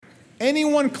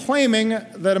Anyone claiming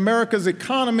that America's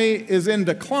economy is in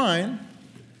decline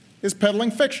is peddling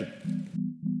fiction.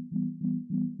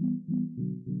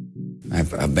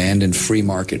 I've abandoned free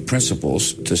market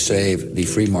principles to save the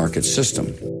free market system.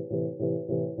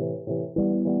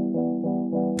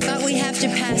 But we have to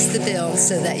pass the bill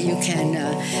so that you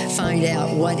can find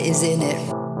out what is in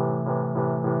it.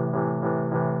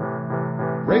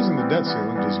 Raising the debt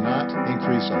ceiling does not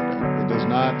increase our debt. It does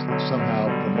not somehow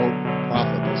promote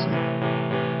profligacy.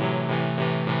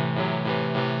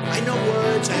 I know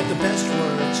words. I have the best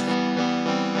words.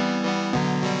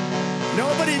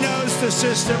 Nobody knows the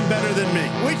system better than me,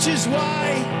 which is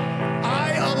why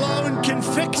I alone can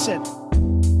fix it.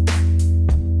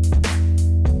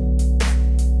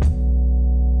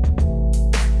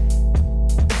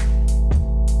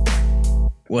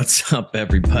 What's up,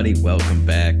 everybody? Welcome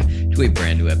back to a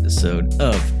brand new episode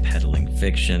of Peddling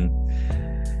Fiction.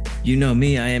 You know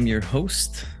me, I am your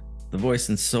host, the voice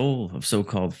and soul of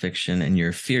so-called fiction, and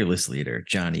your fearless leader,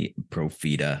 Johnny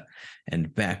Profita.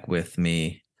 And back with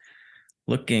me,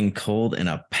 looking cold in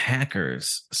a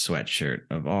Packers sweatshirt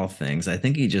of all things. I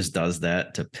think he just does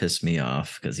that to piss me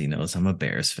off because he knows I'm a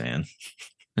Bears fan.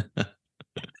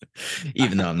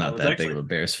 Even though I'm not that big of a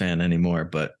Bears fan anymore,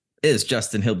 but is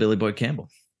Justin Hillbilly Boy Campbell.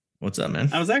 What's up, man?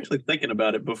 I was actually thinking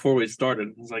about it before we started.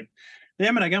 I was like,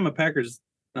 damn it, I got my Packers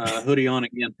hoodie on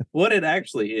again. What it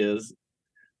actually is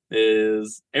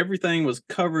everything was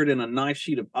covered in a nice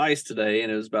sheet of ice today,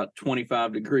 and it was about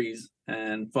 25 degrees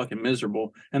and fucking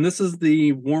miserable. And this is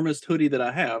the warmest hoodie that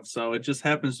I have, so it just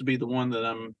happens to be the one that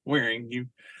I'm wearing.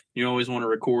 You always want to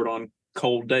record on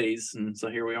cold days, and so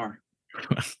here we are.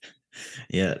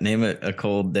 Yeah, name it a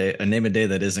cold day. Name a day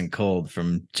that isn't cold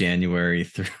from January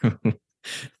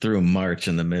through March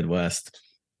in the Midwest.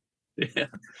 Yeah,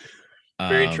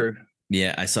 very true.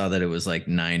 Yeah, I saw that it was like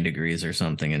 9 degrees or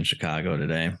something in Chicago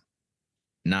today.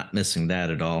 Not missing that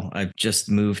at all. I've just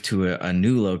moved to a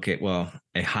new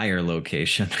a higher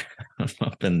location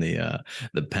up in the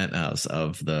penthouse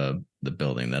of the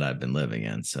building that I've been living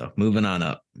in. So moving on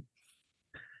up.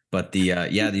 But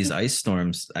these ice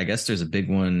storms, I guess there's a big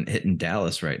one hitting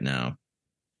Dallas right now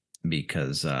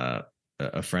because a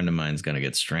friend of mine's going to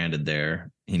get stranded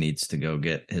there. He needs to go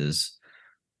get his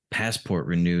passport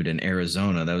renewed in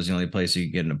Arizona. That was the only place you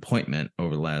could get an appointment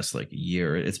over the last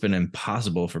year. It's been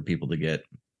impossible for people to get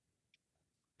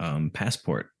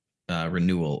passport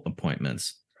renewal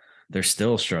appointments. They're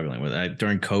still struggling with it.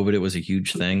 During COVID, it was a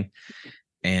huge thing,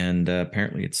 and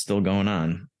apparently it's still going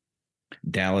on.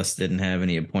 Dallas didn't have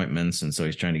any appointments, and so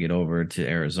he's trying to get over to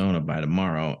Arizona by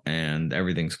tomorrow, and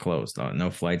everything's closed. No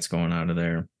flights going out of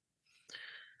there.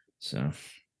 So,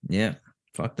 yeah,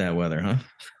 fuck that weather, huh?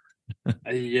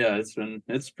 Yeah,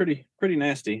 it's pretty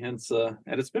nasty. And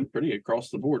it's been pretty across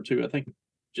the board too. I think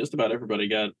just about everybody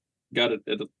got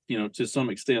it to some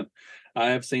extent.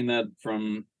 I have seen that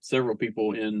from several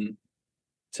people in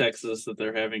Texas that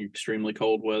they're having extremely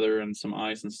cold weather and some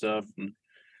ice and stuff, and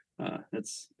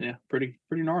it's pretty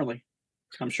gnarly.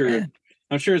 I'm sure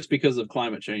it's because of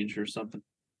climate change or something.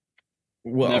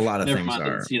 Well, a lot of things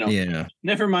are.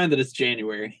 Never mind that it's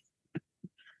January.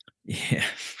 Yeah,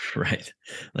 right.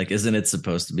 Isn't it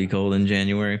supposed to be cold in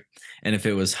January? And if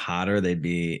it was hotter, they'd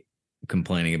be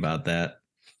complaining about that.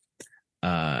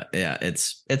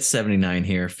 It's 79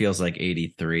 here. Feels like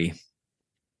 83.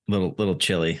 Little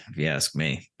chilly, if you ask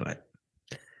me, but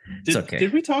it's okay.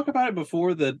 Did we talk about it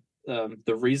before that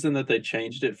the reason that they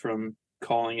changed it from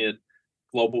calling it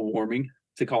global warming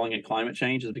to calling it climate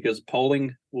change is because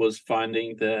polling was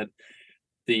finding that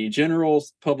the general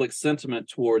public sentiment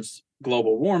towards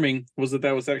global warming was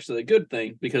that was actually a good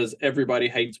thing because everybody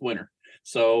hates winter.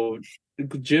 So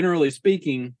generally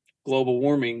speaking, global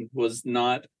warming was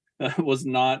not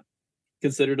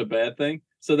considered a bad thing.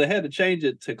 So they had to change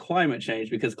it to climate change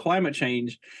because climate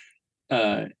change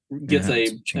gets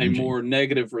a more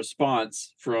negative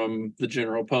response from the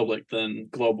general public than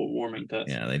global warming does.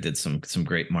 Yeah, they did some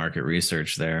great market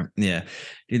research there. Yeah,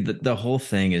 the whole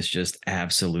thing is just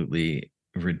absolutely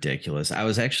ridiculous. I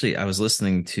was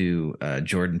listening to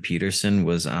Jordan Peterson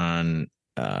was on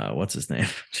what's his name?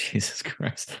 Jesus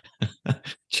Christ.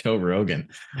 Joe Rogan.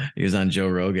 He was on Joe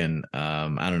Rogan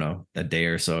I don't know, a day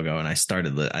or so ago, and I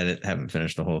haven't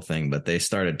finished the whole thing, but they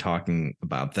started talking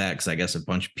about that because I guess a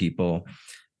bunch of people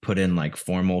put in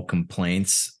formal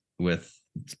complaints with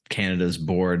Canada's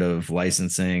board of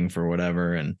licensing for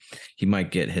whatever, and he might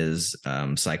get his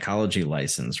psychology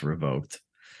license revoked.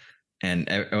 And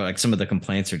some of the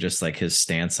complaints are just his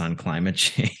stance on climate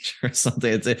change or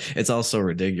something. It's also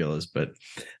ridiculous, but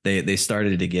they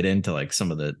started to get into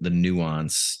some of the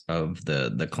nuance of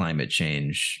the climate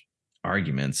change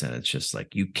arguments, and it's just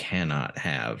like you cannot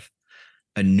have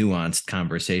a nuanced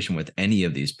conversation with any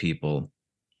of these people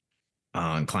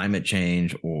on climate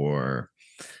change or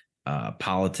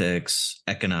politics,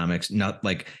 economics. Not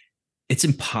like, it's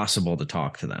impossible to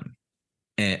talk to them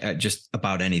just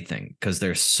about anything because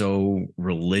they're so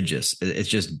religious. It's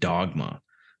just dogma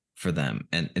for them,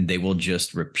 and they will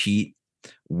just repeat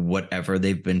whatever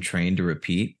they've been trained to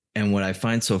repeat. And what I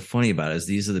find so funny about it is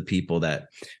these are the people that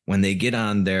when they get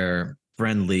on their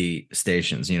friendly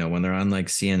stations, you know, when they're on like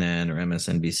CNN or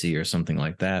MSNBC or something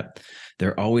like that,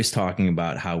 they're always talking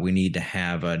about how we need to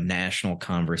have a national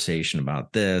conversation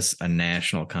about this, a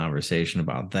national conversation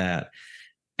about that.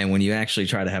 And when you actually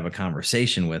try to have a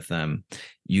conversation with them,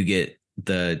 you get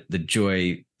the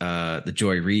Joy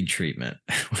Reid treatment,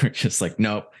 where it's just like,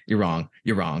 nope, you're wrong.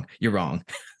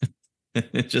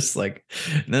 It's just like,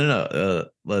 no.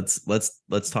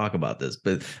 Let's talk about this.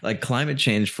 But like climate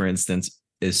change, for instance,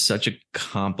 is such a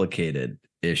complicated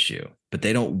issue, but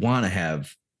they don't want to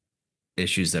have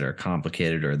issues that are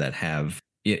complicated or that have,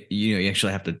 you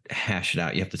actually have to hash it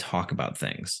out. You have to talk about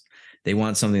things. They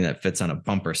want something that fits on a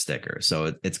bumper sticker.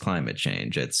 So it's climate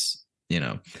change. It's,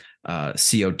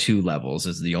 CO2 levels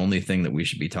is the only thing that we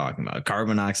should be talking about.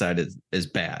 Carbon monoxide is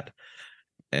bad.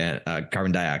 And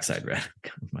carbon dioxide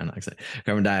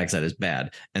is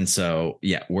bad. And so,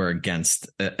 yeah, we're against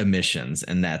emissions,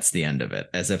 and that's the end of it,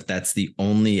 as if that's the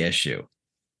only issue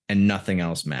and nothing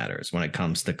else matters when it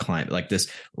comes to climate, like this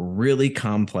really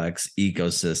complex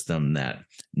ecosystem that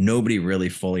nobody really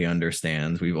fully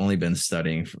understands. We've only been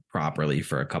studying properly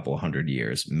for a couple hundred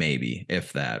years, maybe,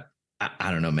 if that.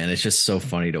 I don't know, man. It's just so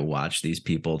funny to watch these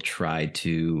people try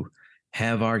to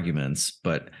have arguments,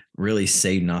 but really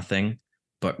say nothing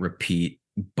but repeat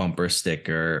bumper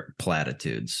sticker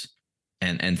platitudes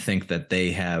and think that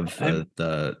they have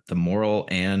the moral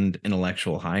and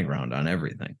intellectual high ground on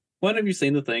everything. When have you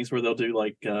seen the things where they'll do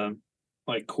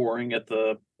like coring at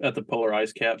the polar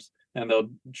ice caps, and they'll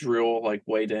drill like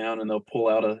way down and they'll pull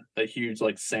out a huge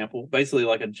like sample, basically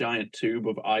like a giant tube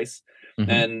of ice,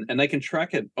 and they can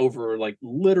track it over like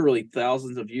literally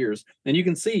thousands of years, and you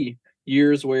can see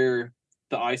years where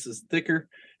the ice is thicker,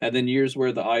 and then years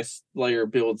where the ice layer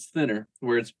builds thinner,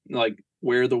 where it's like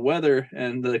where the weather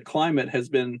and the climate has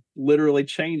been literally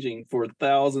changing for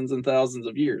thousands and thousands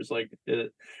of years. Like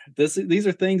these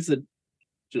are things that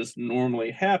just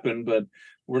normally happen, but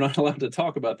we're not allowed to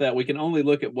talk about that. We can only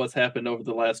look at what's happened over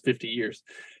the last 50 years.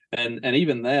 And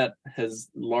even that has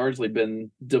largely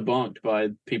been debunked by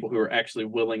people who are actually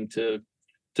willing to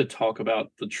talk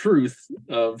about the truth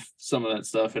of some of that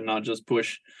stuff and not just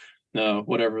push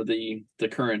whatever the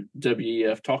current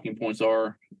WEF talking points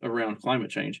are around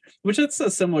climate change, which that's a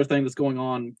similar thing that's going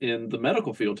on in the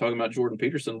medical field, talking about Jordan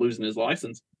Peterson losing his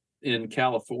license. In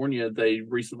California, they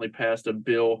recently passed a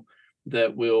bill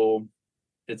that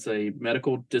it's a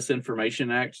medical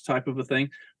disinformation act type of a thing,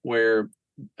 where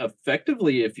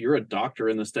effectively, if you're a doctor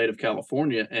in the state of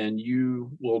California and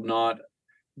you will not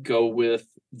go with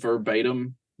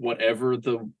verbatim whatever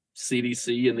the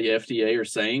CDC and the FDA are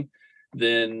saying,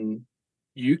 then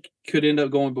you could end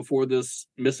up going before this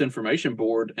misinformation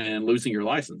board and losing your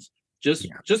license just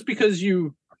because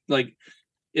you like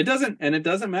it doesn't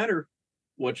matter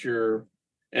what your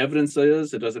evidence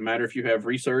is. It doesn't matter if you have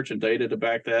research and data to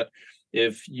back that.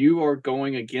 If you are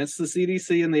going against the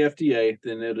CDC and the FDA,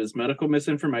 then it is medical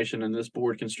misinformation, and this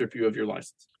board can strip you of your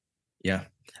license. Yeah.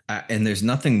 And there's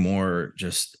nothing more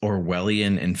just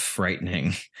Orwellian and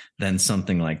frightening than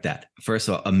something like that. First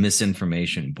of all, a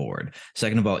misinformation board.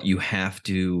 Second of all, you have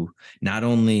to not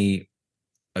only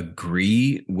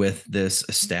agree with this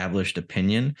established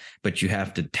opinion, but you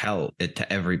have to tell it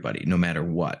to everybody, no matter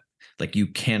what. Like, you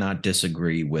cannot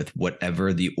disagree with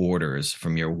whatever the orders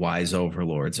from your wise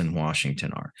overlords in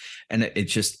Washington are. And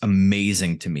it's just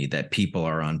amazing to me that people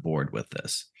are on board with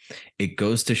this. It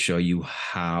goes to show you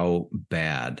how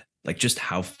bad, like just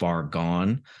how far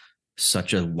gone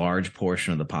such a large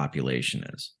portion of the population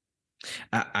is.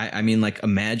 I mean, like,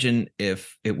 imagine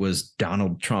if it was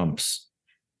Donald Trump's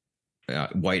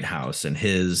White House and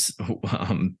his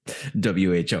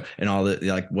WHO and all the,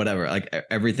 like, whatever, like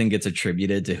everything gets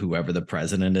attributed to whoever the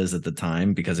president is at the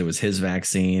time because it was his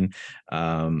vaccine.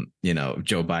 Joe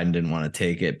Biden didn't want to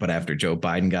take it, but after Joe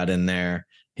Biden got in there,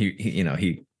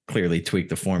 he clearly tweaked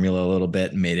the formula a little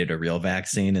bit and made it a real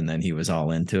vaccine, and then he was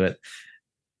all into it.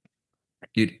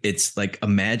 Dude, it's like,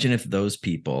 imagine if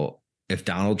if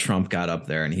Donald Trump got up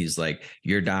there and he's like,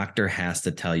 your doctor has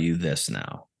to tell you this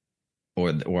now,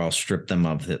 or I'll strip them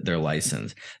of their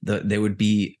license. They would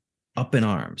be up in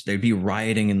arms. They'd be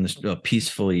rioting in the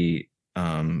peacefully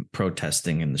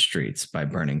protesting in the streets by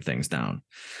burning things down.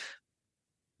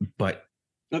 but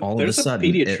all of a sudden,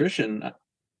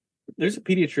 there's a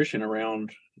pediatrician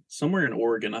around somewhere in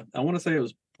Oregon. I want to say it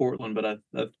was Portland, but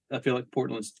I feel like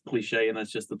Portland's cliche, and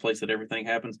that's just the place that everything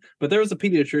happens. But there was a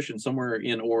pediatrician somewhere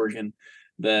in Oregon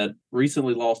that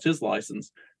recently lost his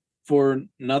license for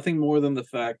nothing more than the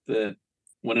fact that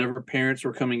whenever parents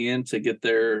were coming in to get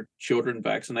their children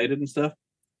vaccinated and stuff,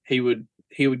 he would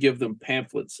give them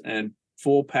pamphlets and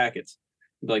full packets.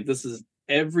 Like, this is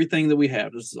everything that we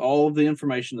have. This is all of the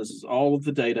information. This is all of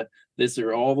the data. These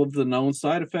are all of the known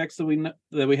side effects that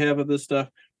we have of this stuff.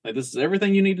 Like, this is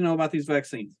everything you need to know about these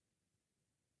vaccines.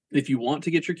 If you want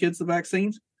to get your kids the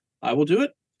vaccines, I will do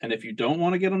it. And if you don't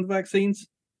want to get them the vaccines,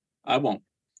 I won't.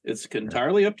 It's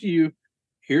entirely up to you.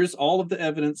 Here's all of the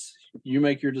evidence. You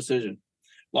make your decision.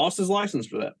 Lost his license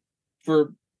for that,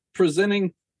 for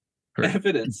presenting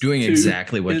evidence, doing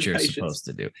exactly what you're supposed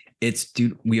to do.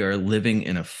 Dude, we are living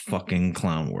in a fucking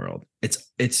clown world.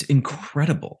 It's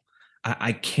incredible.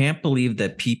 I can't believe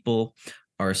that people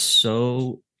are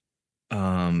so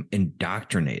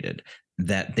indoctrinated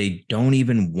that they don't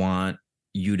even want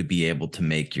you to be able to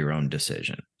make your own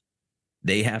decision.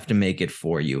 They have to make it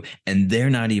for you. And they're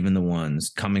not even the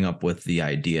ones coming up with the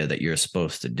idea that you're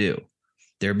supposed to do.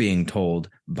 They're being told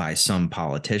by some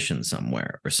politician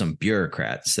somewhere, or some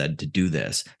bureaucrat said to do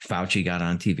this. Fauci got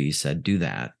on TV, said do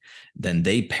that. Then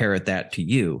they parrot that to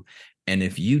you. And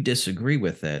if you disagree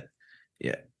with it,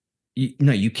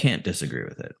 you can't disagree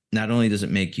with it. Not only does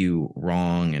it make you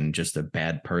wrong and just a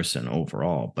bad person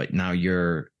overall, but now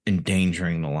you're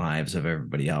endangering the lives of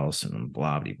everybody else and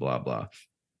blah, blah, blah, blah.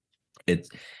 It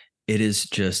is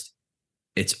just,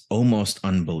 it's almost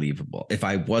unbelievable. If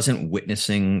I wasn't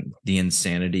witnessing the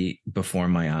insanity before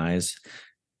my eyes,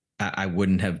 I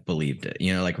wouldn't have believed it.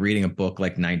 You know, like reading a book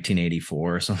like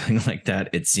 1984 or something like that,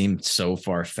 it seemed so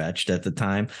far-fetched at the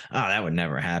time. Oh, that would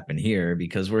never happen here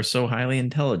because we're so highly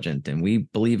intelligent and we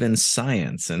believe in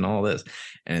science and all this.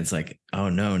 And it's like, oh,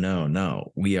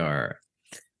 no. We are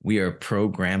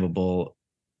programmable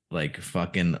like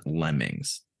fucking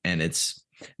lemmings. And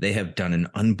they have done an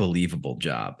unbelievable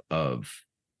job of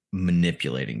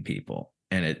manipulating people.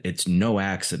 And it's no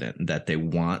accident that they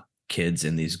want kids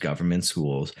in these government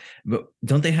schools. But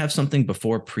don't they have something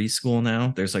before preschool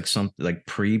now? There's like something like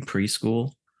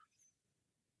preschool.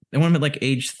 They want them at like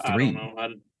age 3. I don't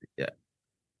know.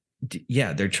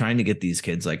 Yeah, they're trying to get these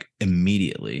kids like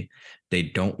immediately. They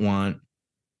don't want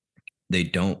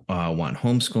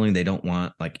homeschooling. They don't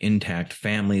want like intact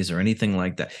families or anything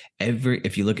like that.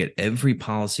 If you look at every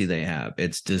policy they have,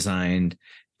 it's designed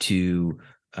to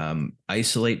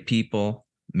isolate people,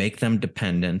 make them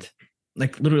dependent,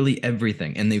 like literally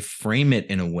everything. And they frame it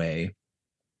in a way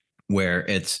where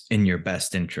it's in your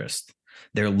best interest.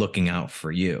 They're looking out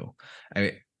for you.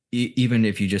 Even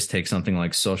if you just take something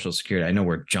like Social Security, I know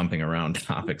we're jumping around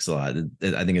topics a lot.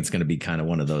 I think it's going to be kind of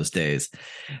one of those days.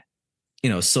 You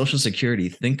know, Social Security,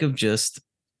 think of just,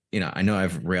 I know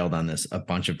I've railed on this a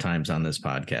bunch of times on this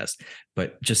podcast,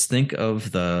 but just think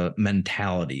of the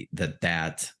mentality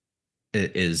that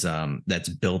is that's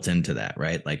built into that,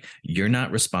 right? Like, you're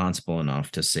not responsible enough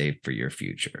to save for your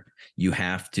future. You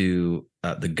have to,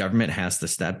 the government has to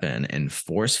step in and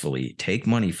forcefully take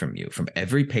money from you, from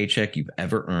every paycheck you've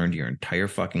ever earned your entire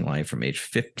fucking life, from age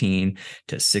 15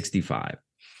 to 65.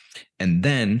 And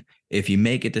then if you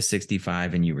make it to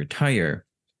 65 and you retire,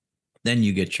 then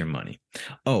you get your money.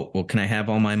 Oh, well, can I have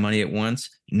all my money at once?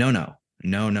 No.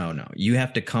 You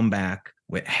have to come back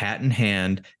with hat in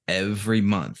hand every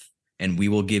month, and we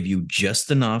will give you just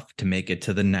enough to make it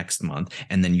to the next month.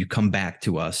 And then you come back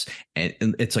to us, and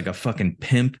it's like a fucking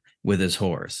pimp with his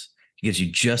horse. He gives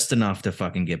you just enough to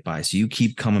fucking get by. So you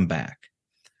keep coming back.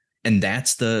 And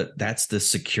that's the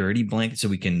security blanket, so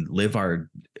we can live our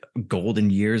golden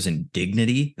years in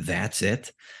dignity. That's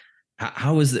it.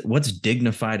 How is it? What's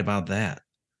dignified about that?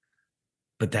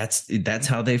 But that's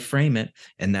how they frame it.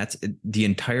 And that's the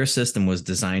entire system was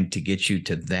designed to get you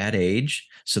to that age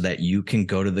so that you can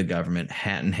go to the government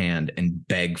hat in hand and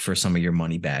beg for some of your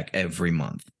money back every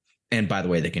month. And by the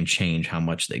way, they can change how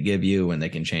much they give you, and they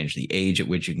can change the age at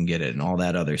which you can get it, and all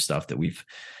that other stuff that we've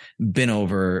been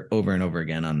over and over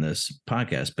again on this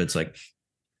podcast. But it's like,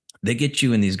 they get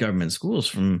you in these government schools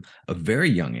from a very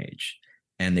young age,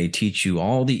 and they teach you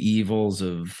all the evils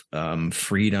of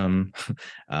freedom,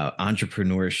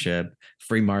 entrepreneurship,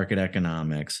 free market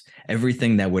economics,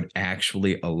 everything that would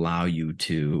actually allow you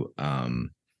to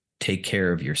take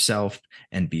care of yourself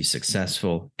and be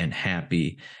successful and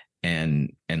happy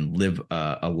and live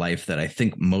a life that I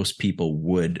think most people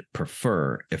would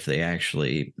prefer if they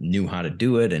actually knew how to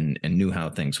do it and knew how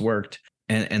things worked.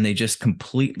 And they just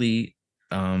completely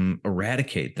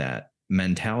eradicate that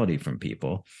mentality from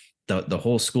people. The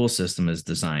whole school system is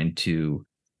designed to,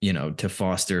 to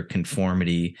foster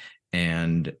conformity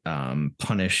and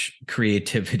punish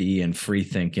creativity and free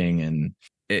thinking. And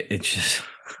it just,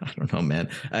 I don't know, man.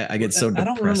 I get so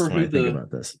depressed when I think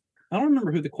about this. I don't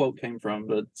remember who the quote came from,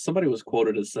 but somebody was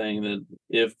quoted as saying that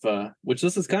if, which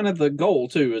this is kind of the goal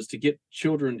too, is to get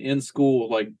children in school,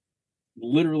 like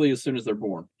literally as soon as they're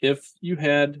born. If you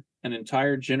had an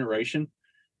entire generation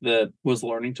that was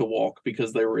learning to walk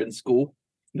because they were in school,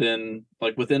 then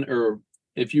like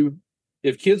if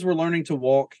kids were learning to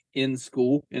walk in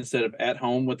school instead of at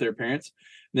home with their parents,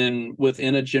 then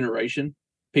within a generation,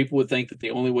 people would think that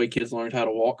the only way kids learned how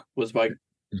to walk was by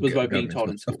being taught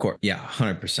in school. Of course. Yeah.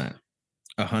 100%.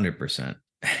 100%.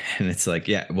 And it's like,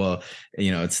 yeah, well,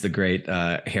 it's the great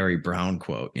Harry Brown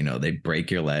quote, they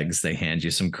break your legs, they hand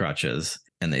you some crutches,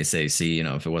 and they say, see,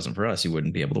 if it wasn't for us, you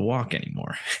wouldn't be able to walk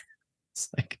anymore. It's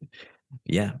like,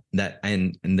 yeah, that,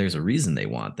 and there's a reason they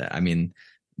want that. I mean,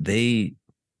 they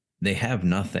have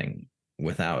nothing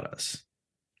without us.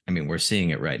 I mean, we're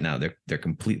seeing it right now. They're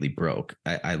completely broke.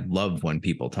 I love when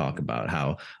people talk about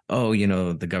how,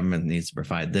 the government needs to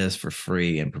provide this for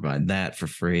free and provide that for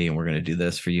free, and we're going to do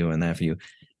this for you and that for you,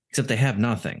 except they have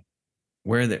nothing.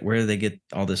 Where do they get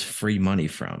all this free money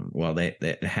from? Well,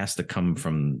 it has to come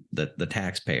from the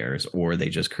taxpayers, or they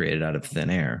just create it out of thin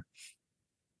air,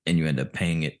 and you end up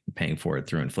paying for it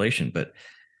through inflation. But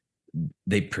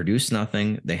they produce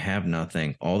nothing. They have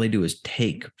nothing. All they do is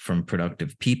take from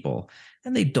productive people,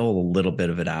 and they dole a little bit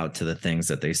of it out to the things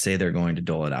that they say they're going to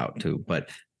dole it out to. But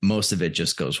most of it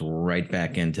just goes right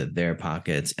back into their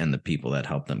pockets and the people that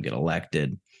help them get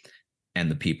elected and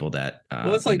the people that.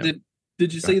 Well, it's like,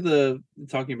 did you see the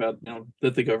talking about,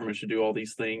 that the government should do all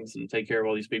these things and take care of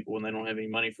all these people when they don't have any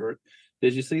money for it?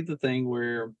 Did you see the thing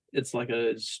where it's like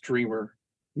a streamer,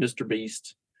 Mr.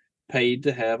 Beast, paid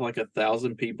to have like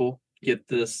 1,000 people get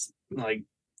this like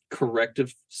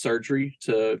corrective surgery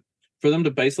for them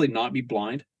to basically not be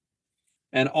blind,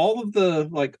 and all of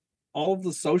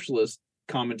the socialist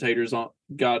commentators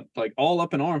got like all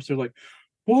up in arms. They're like,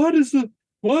 why does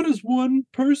one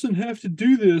person have to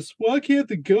do this? Why can't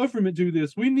the government do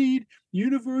this? We need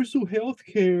universal health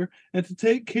care and to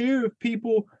take care of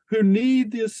people who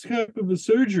need this type of a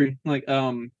surgery. Like,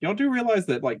 y'all do realize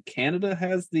that like Canada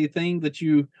has the thing that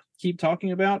you keep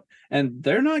talking about, and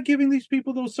they're not giving these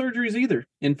people those surgeries either.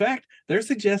 In fact, they're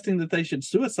suggesting that they should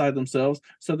suicide themselves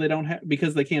so they don't have,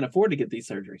 because they can't afford to get these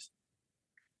surgeries.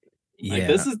 Yeah.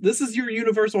 Like, this is your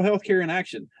universal health care in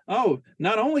action. Oh,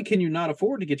 not only can you not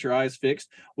afford to get your eyes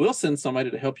fixed, we'll send somebody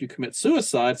to help you commit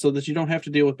suicide so that you don't have to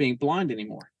deal with being blind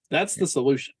anymore. That's the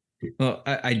solution. Well,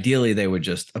 ideally, they would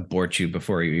just abort you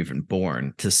before you're even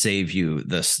born to save you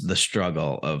the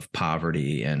struggle of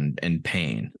poverty and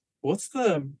pain.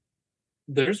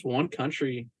 There's one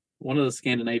country, one of the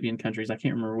Scandinavian countries, I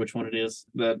can't remember which one it is,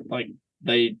 that like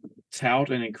they tout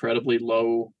an incredibly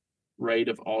low rate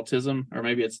of autism, or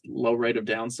maybe it's low rate of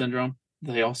Down syndrome.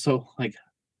 They also like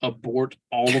abort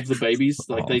all of the babies.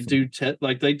 Like they do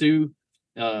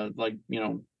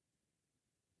in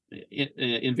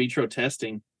vitro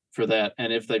testing for that.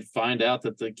 And if they find out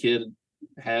that the kid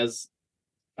has,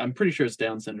 I'm pretty sure it's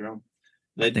Down syndrome,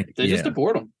 they just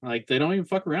abort them. Like they don't even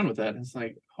fuck around with that. It's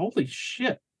like, holy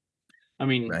shit. I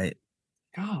mean, right.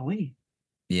 Golly.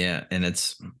 Yeah. And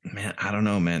it's, man, I don't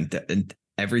know, man.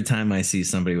 Every time I see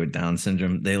somebody with Down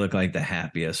syndrome, they look like the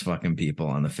happiest fucking people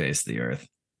on the face of the earth.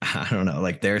 I don't know.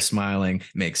 Like they're smiling,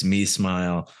 makes me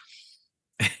smile.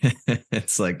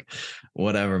 It's like,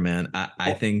 whatever, man.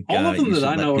 I think all of them that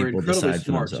I know are incredibly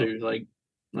smart too. Like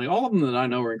all of them that I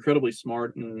know are incredibly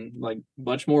smart and like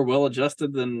much more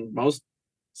well-adjusted than most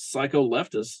psycho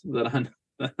leftists that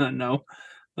I know.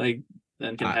 Like,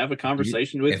 and can have a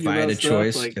conversation with you. If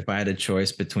I had a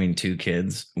choice between two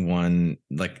kids, one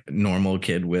like normal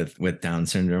kid with Down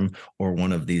syndrome, or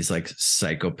one of these like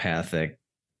psychopathic,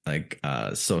 like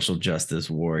social justice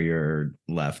warrior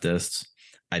leftists,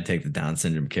 I'd take the Down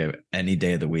syndrome kid any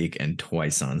day of the week and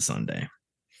twice on Sunday.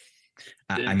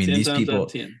 I mean, these people,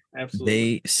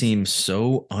 they seem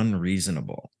so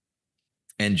unreasonable.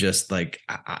 And just like,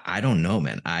 I don't know,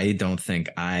 man. I don't think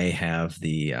I have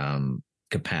the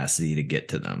capacity to get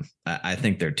to them. I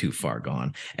think they're too far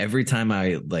gone. Every time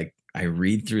I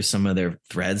read through some of their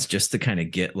threads just to kind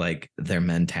of get like their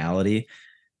mentality,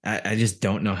 I just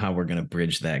don't know how we're going to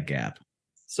bridge that gap.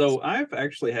 So I've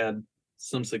actually had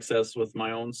some success with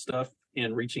my own stuff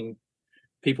in reaching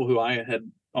people who I had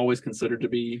always considered to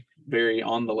be very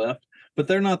on the left, but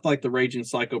they're not like the raging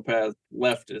psychopath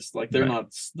leftists. Like they're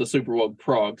not the super woke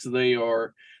progs.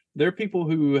 They're people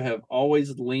who have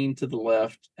always leaned to the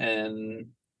left and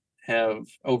have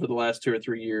over the last 2 or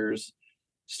 3 years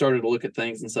started to look at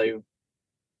things and say,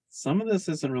 some of this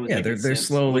isn't really making they're sense.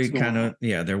 slowly kind of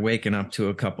they're waking up to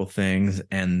a couple things,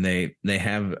 and they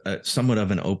have somewhat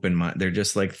of an open mind. They're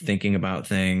just like thinking about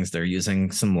things, they're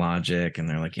using some logic, and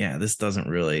they're like, yeah, this doesn't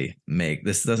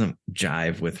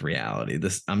jive with reality.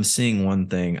 I'm seeing one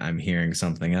thing, I'm hearing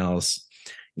something else.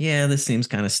 Yeah, this seems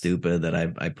kind of stupid that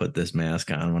I put this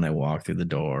mask on when I walk through the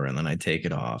door and then I take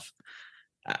it off.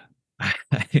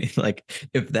 Like,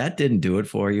 if that didn't do it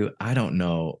for you, I don't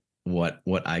know what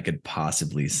I could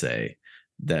possibly say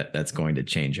that's going to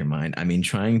change your mind. I mean,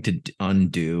 trying to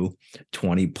undo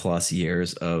 20 plus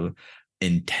years of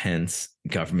intense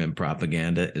government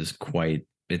propaganda is quite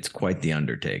the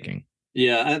undertaking.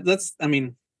 Yeah, there's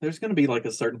going to be like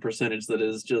a certain percentage that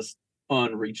is just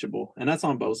unreachable, and that's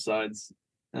on both sides.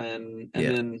 And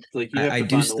then like you have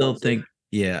to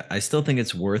I still think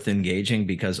it's worth engaging,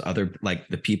 because other, like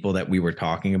the people that we were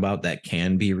talking about that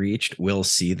can be reached will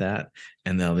see that,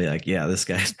 and they'll be like, yeah, this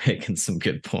guy's making some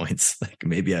good points. Like,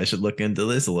 maybe I should look into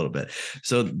this a little bit.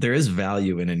 So there is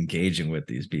value in engaging with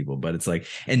these people, but it's like,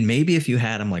 and maybe if you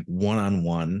had them like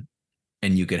one-on-one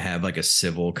and you could have like a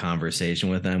civil conversation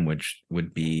with them, which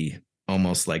would be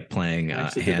almost like playing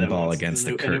handball against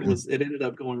the curtain. It ended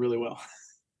up going really well.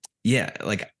 Yeah,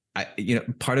 like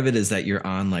part of it is that you're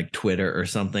on like Twitter or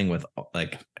something with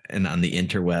like, and on the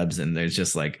interwebs, and there's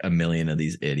just like a million of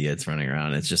these idiots running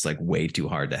around. It's just like way too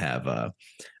hard to have a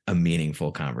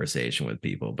meaningful conversation with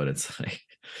people. But it's like,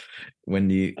 I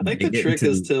think the trick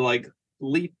is to like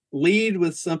lead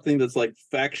with something that's like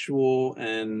factual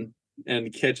and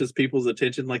catches people's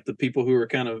attention, like the people who are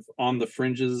kind of on the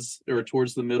fringes or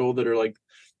towards the middle that are like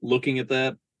looking at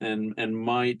that and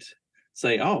might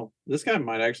say, oh, this guy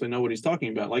might actually know what he's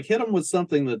talking about. Like, hit them with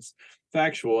something that's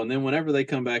factual, and then whenever they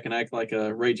come back and act like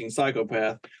a raging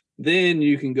psychopath, then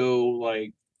you can go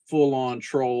like full on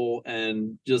troll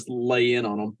and just lay in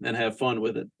on them and have fun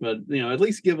with it. But at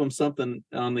least give them something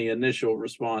on the initial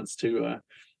response to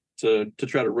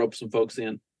try to rope some folks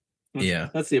in. Yeah,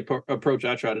 that's the approach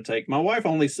I try to take. My wife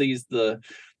only sees the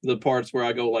parts where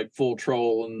I go like full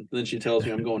troll, and then she tells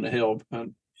me I'm going to hell.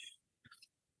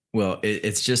 Well,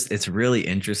 it's really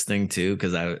interesting too,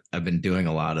 because I've been doing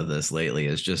a lot of this lately,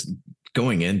 is just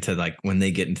going into like when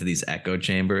they get into these echo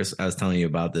chambers. I was telling you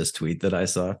about this tweet that I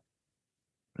saw.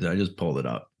 So I just pulled it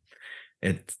up.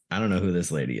 I don't know who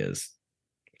this lady is.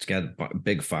 She's got a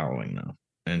big following though,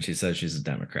 and she says she's a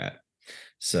Democrat.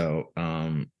 So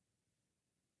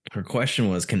her question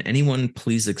was, can anyone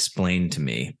please explain to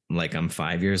me, like I'm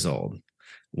 5 years old,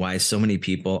 why so many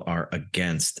people are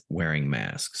against wearing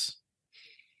masks?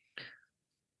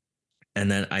 And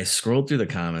then I scrolled through the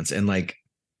comments, and like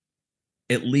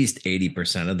at least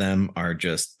 80% of them are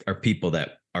people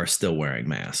that are still wearing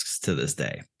masks to this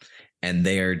day. And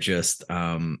they are just,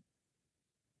 well,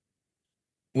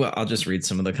 I'll just read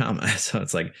some of the comments. So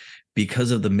it's like,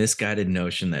 because of the misguided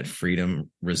notion that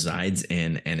freedom resides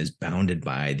in and is bounded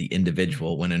by the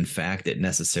individual, when in fact it is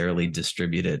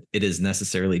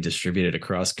necessarily distributed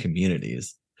across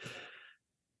communities.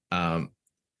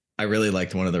 I really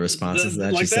liked one of the responses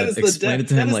that she said, explain it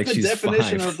to him like she's 5. That is the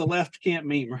definition of the left can't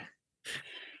meme.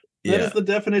 That is the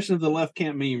definition of the left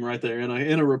can't meme right there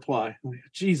in a reply.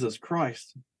 Jesus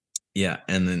Christ. Yeah.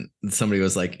 And then somebody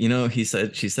was like, she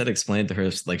said, explain to her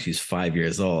like she's 5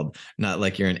 years old, not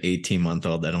like you're an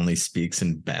 18-month-old that only speaks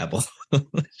in babble.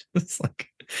 It's like,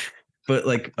 but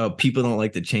like people don't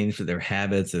like to change their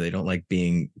habits, or they don't like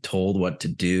being told what to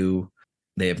do.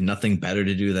 They have nothing better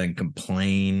to do than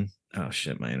complain. Oh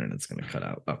shit, my internet's gonna cut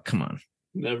out. Oh, come on.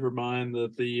 Never mind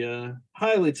that the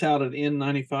highly touted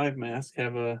N95 mask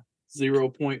have a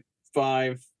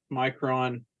 0.5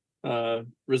 micron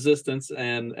resistance,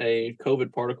 and a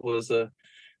COVID particle is a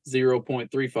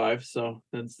 0.35. So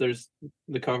there's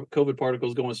the COVID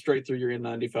particles going straight through your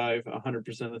N95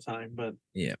 100% of the time. But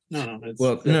yeah, no,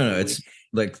 it's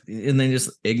like, and then just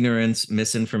ignorance,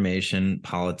 misinformation,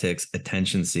 politics,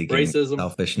 attention seeking, racism,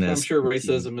 selfishness. I'm sure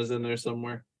racism is in there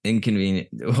somewhere. Inconvenient.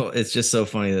 Well, it's just so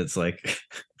funny that it's like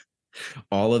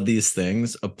all of these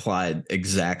things applied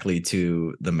exactly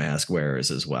to the mask wearers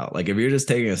as well. Like, if you're just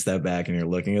taking a step back and you're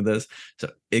looking at this,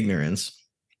 so ignorance,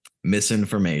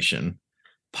 misinformation,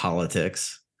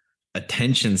 politics,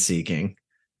 attention seeking,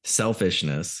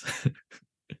 selfishness,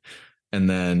 and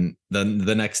then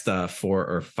the next 4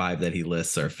 or 5 that he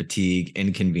lists are fatigue,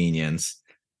 inconvenience,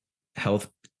 health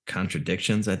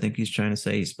contradictions. I think he's trying to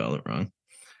say, he spelled it wrong.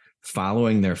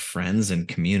 Following their friends and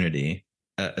community.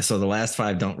 So the last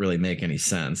 5 don't really make any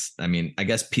sense. I mean, I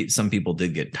guess some people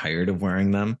did get tired of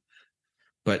wearing them,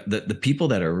 But the people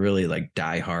that are really like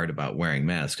die hard about wearing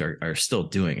masks are still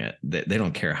doing it. They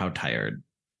don't care how tired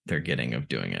they're getting of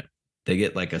doing it. They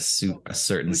get like a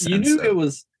certain sense. You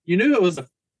knew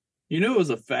it was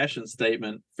a fashion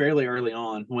statement fairly early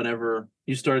on whenever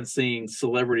you started seeing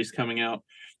celebrities coming out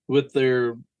with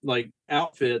their like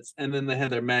outfits, and then they had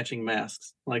their matching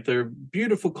masks, like their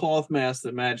beautiful cloth masks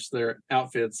that match their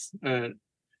outfits. What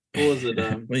was it?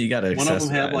 Well, you got to one of them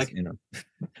had like, you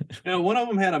know. one of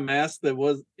them had a mask that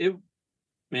was it.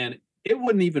 Man, it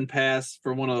wouldn't even pass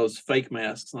for one of those fake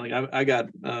masks. Like I got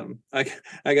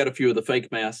I got a few of the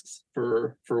fake masks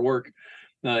for work.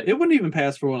 It wouldn't even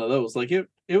pass for one of those. Like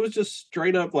it was just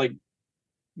straight up like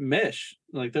mesh.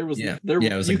 Like there was It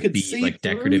was you like could bead, see like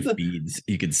decorative beads.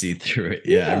 You could see through it.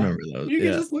 I remember those. You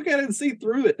can just look at it and see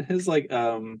through it. It's like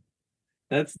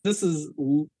this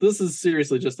is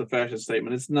seriously just a fashion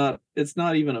statement. It's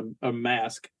not even a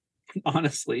mask,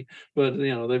 honestly. But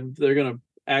they're gonna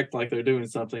act like they're doing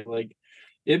something. Like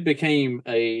it became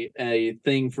a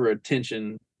thing for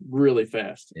attention really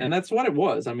fast, and that's what it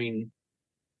was. I mean,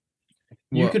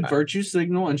 you could virtue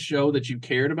signal and show that you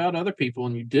cared about other people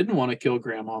and you didn't want to kill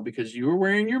grandma because you were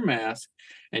wearing your mask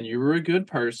and you were a good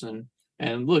person.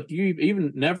 And look, you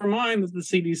even, never mind that the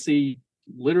CDC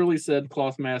literally said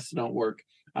cloth masks don't work.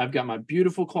 I've got my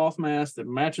beautiful cloth mask that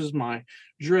matches my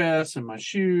dress and my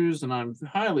shoes, and I'm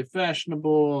highly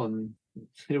fashionable. And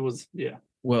it was, yeah.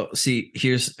 Well, see,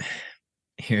 here's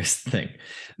the thing.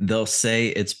 They'll say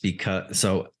it's because,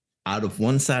 so out of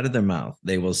one side of their mouth,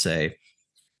 they will say,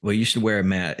 well, you should wear a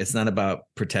mask. It's not about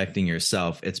protecting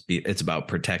yourself. It's about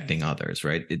protecting others,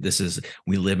 right?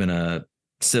 We live in a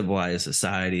civilized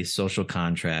society, social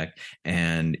contract,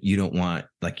 and you don't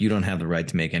have the right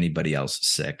to make anybody else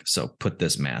sick. So put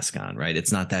this mask on, right?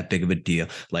 It's not that big of a deal.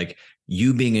 Like,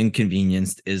 you being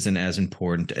inconvenienced isn't as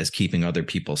important as keeping other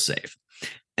people safe.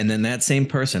 And then that same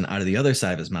person out of the other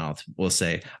side of his mouth will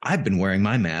say, I've been wearing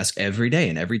my mask every day.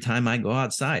 And every time I go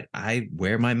outside, I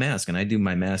wear my mask and I do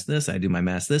my mask this, I do my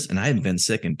mask this, and I haven't been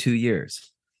sick in 2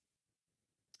 years.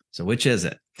 So which is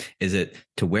it? Is it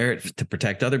to wear it to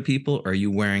protect other people, or are you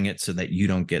wearing it so that you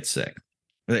don't get sick?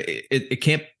 It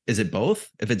can't, is it both?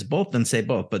 If it's both, then say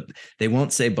both, but they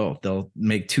won't say both. They'll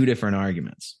make two different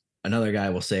arguments. Another guy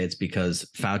will say it's because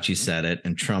Fauci said it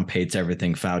and Trump hates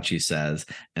everything Fauci says.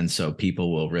 And so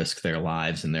people will risk their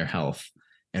lives and their health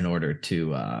in order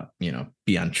to,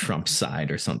 be on Trump's side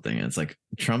or something. And it's like,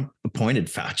 Trump appointed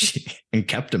Fauci and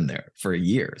kept him there for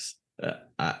years.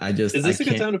 Is this a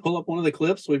good time to pull up one of the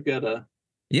clips? We've got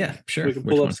yeah, sure. We can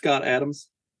pull up Scott Adams.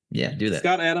 Yeah, do that.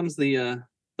 Scott Adams, the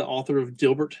author of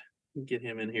Dilbert. Get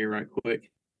him in here right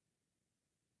quick.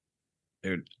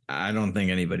 Dude, I don't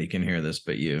think anybody can hear this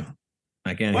but you.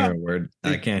 I can't hear a word.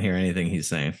 I can't hear anything he's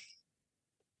saying.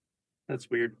 That's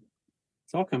weird.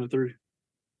 It's all coming through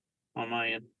on my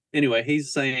end. Anyway,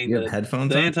 he's saying you have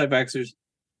headphones the on? Anti-vaxxers.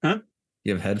 Huh?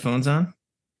 You have headphones on?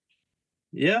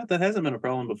 Yeah, that hasn't been a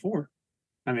problem before.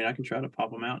 I mean, I can try to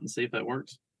pop them out and see if that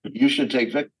works. You should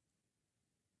take Vic.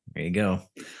 There you go.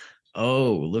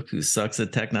 Oh, look who sucks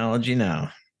at technology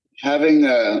now.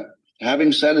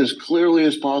 Having said as clearly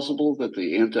as possible that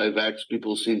the anti-vax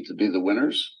people seem to be the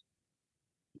winners,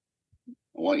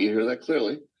 I want you to hear that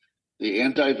clearly. The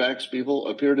anti-vax people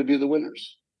appear to be the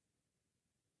winners.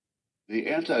 The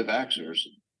anti-vaxxers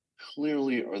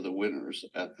clearly are the winners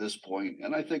at this point,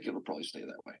 and I think it'll probably stay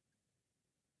that way.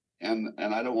 And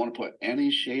I don't want to put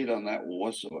any shade on that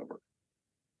whatsoever.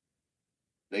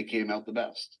 They came out the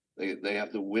best. They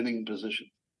have the winning position.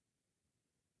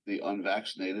 The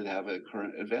unvaccinated have a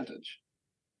current advantage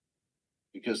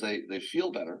because they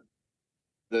feel better.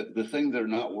 The thing they're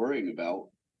not worrying about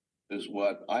is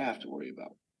what I have to worry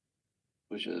about,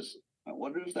 which is, I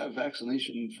wonder if that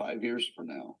vaccination 5 years from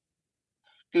now,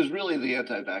 because really the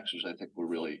anti-vaxxers, I think, were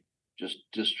really just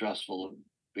distrustful of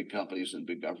big companies and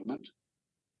big government.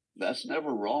 That's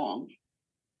never wrong.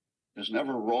 It's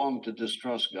never wrong to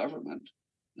distrust government.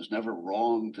 It's never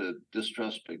wrong to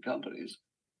distrust big companies.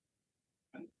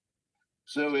 Right?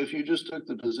 So if you just took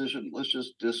the position, let's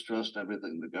just distrust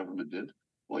everything the government did,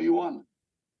 well, you won.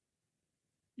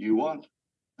 You won.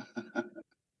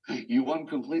 You won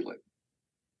completely.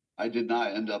 I did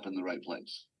not end up in the right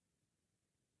place.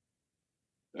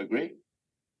 Agree?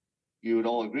 You would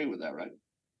all agree with that, right?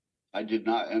 I did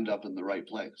not end up in the right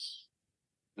place.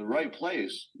 The right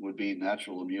place would be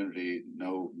natural immunity,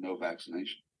 no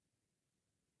vaccination.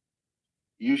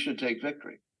 You should take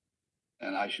victory,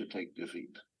 and I should take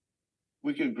defeat.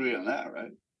 We can agree on that,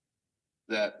 right?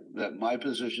 That my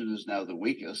position is now the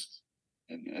weakest,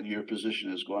 and your position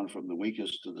has gone from the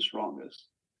weakest to the strongest,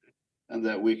 and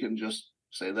that we can just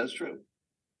say that's true.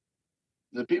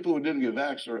 the people who didn't get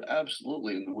vaxxed are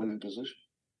absolutely in the winning position.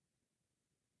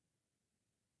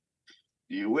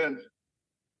 You win.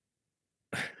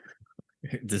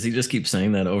 Does he just keep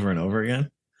saying that over and over again?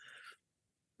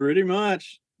 Pretty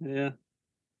much. Yeah.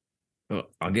 Well,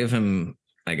 I'll give him,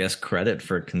 I guess, credit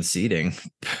for conceding.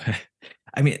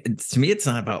 I mean, to me, it's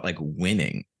not about like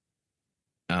winning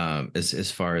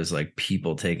as far as like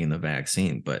people taking the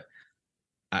vaccine. But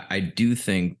I do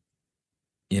think,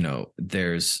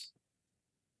 there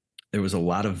was a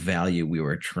lot of value we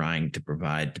were trying to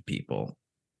provide to people,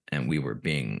 and we were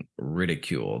being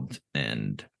ridiculed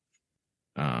and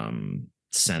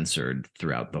censored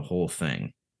throughout the whole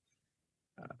thing.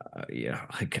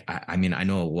 I mean, I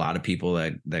know a lot of people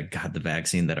that got the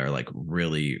vaccine that are like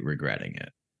really regretting it.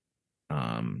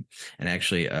 And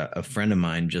actually, a friend of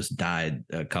mine just died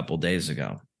a couple days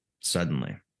ago.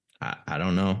 Suddenly, I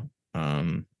don't know.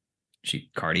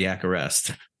 Cardiac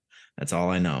arrest. That's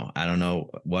all I know. I don't know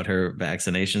what her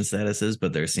vaccination status is,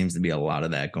 but there seems to be a lot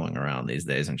of that going around these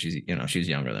days. And she's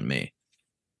younger than me.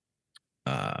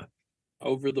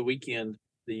 Over the weekend,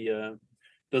 the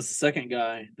second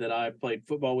guy that I played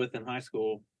football with in high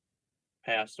school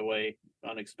passed away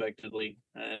unexpectedly.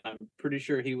 And I'm pretty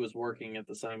sure he was working at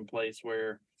the same place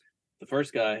where the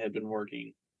first guy had been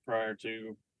working prior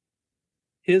to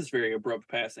his very abrupt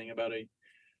passing about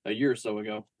a year or so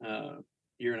ago,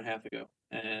 year and a half ago.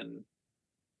 And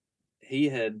they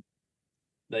had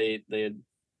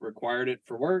required it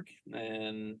for work.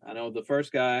 And I know the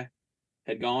first guy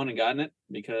had gone and gotten it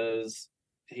because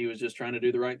he was just trying to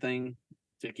do the right thing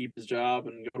to keep his job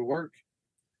and go to work.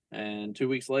 And 2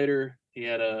 weeks later, he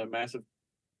had a massive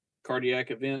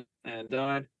cardiac event and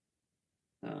died.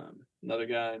 Another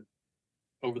guy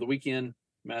over the weekend,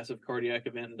 massive cardiac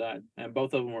event and died. And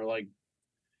both of them were like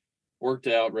worked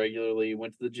out regularly,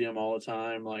 went to the gym all the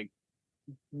time, like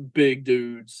big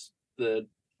dudes that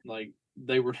like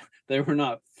they were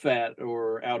not fat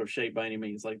or out of shape by any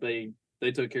means. Like they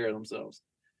took care of themselves.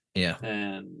 Yeah.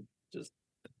 And just,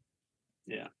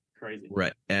 yeah. Crazy.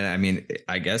 Right. And I mean,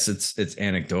 I guess it's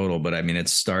anecdotal, but I mean,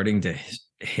 it's starting to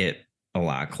hit a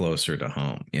lot closer to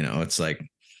home. It's like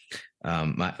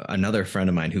another friend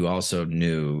of mine who also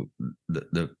knew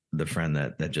the friend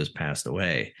that just passed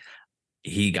away.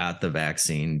 He got the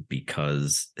vaccine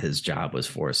because his job was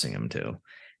forcing him to.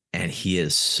 And he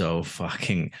is so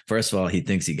fucking, first of all, he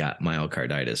thinks he got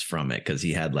myocarditis from it because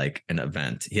he had like an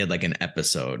event. He had like an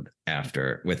episode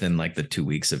within like the 2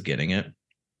 weeks of getting it,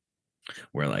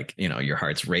 where like, your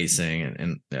heart's racing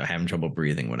and having trouble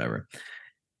breathing, whatever.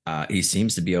 He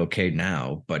seems to be okay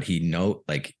now, but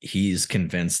he's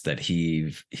convinced that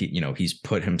he's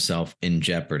put himself in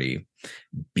jeopardy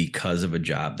because of a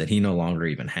job that he no longer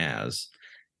even has.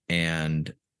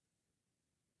 And,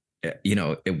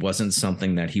 it wasn't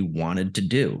something that he wanted to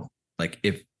do. Like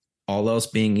if all else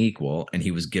being equal and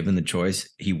he was given the choice,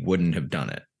 he wouldn't have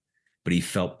done it, but he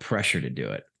felt pressure to do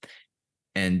it.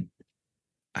 And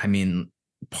I mean,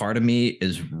 part of me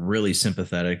is really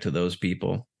sympathetic to those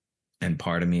people. And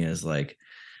part of me is like,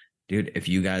 dude, if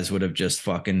you guys would have just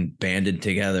fucking banded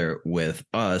together with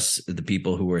us, the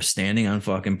people who were standing on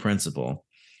fucking principle,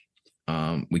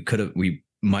 we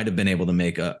might have been able to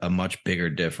make a much bigger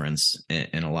difference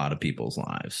in a lot of people's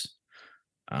lives.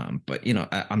 But,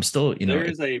 I'm still,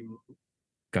 there's a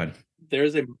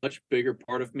much bigger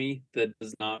part of me that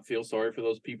does not feel sorry for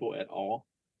those people at all,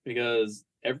 because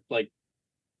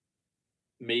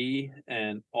me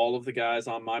and all of the guys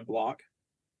on my block,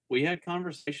 we had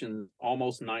conversations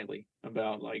almost nightly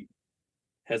about like,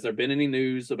 has there been any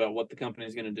news about what the company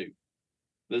is going to do?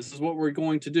 This is what we're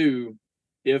going to do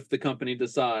if the company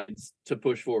decides to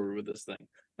push forward with this thing.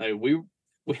 Like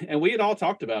we had all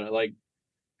talked about it. Like,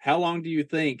 how long do you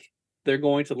think they're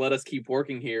going to let us keep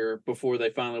working here before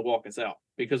they finally walk us out?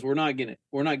 Because we're not getting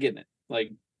it.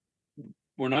 Like,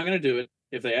 we're not going to do it.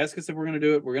 If they ask us if we're going to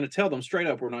do it, we're going to tell them straight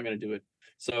up we're not going to do it.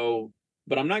 So,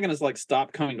 but I'm not going to like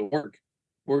stop coming to work.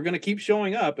 We're going to keep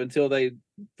showing up until they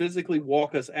physically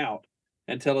walk us out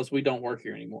and tell us we don't work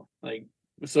here anymore. Like,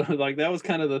 so like that was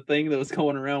kind of the thing that was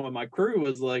going around with my crew,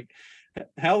 was like,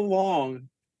 how long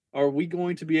are we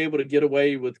going to be able to get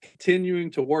away with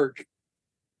continuing to work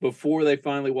before they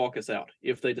finally walk us out,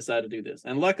 if they decide to do this?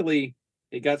 And luckily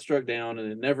it got struck down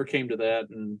and it never came to that.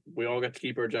 And we all got to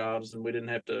keep our jobs and we didn't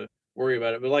have to worry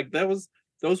about it. But like those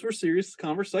were serious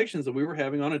conversations that we were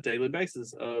having on a daily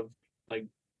basis of like,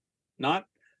 not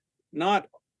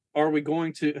are we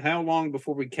going to, how long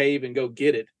before we cave and go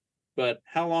get it, but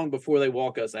how long before they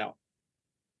walk us out?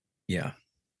 Yeah.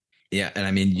 Yeah. And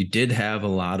I mean, you did have a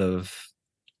lot of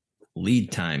lead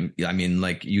time. I mean,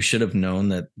 like, you should have known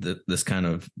that this kind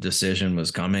of decision was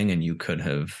coming, and you could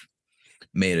have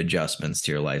made adjustments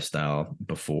to your lifestyle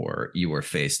before you were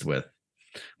faced with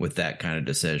that kind of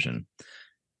decision.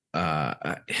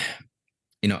 I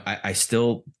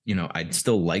still, I'd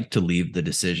still like to leave the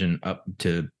decision up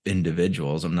to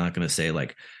individuals. I'm not going to say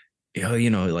like,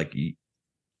 like,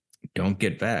 don't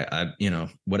get back.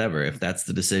 Whatever. If that's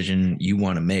the decision you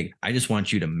want to make, I just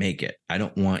want you to make it. I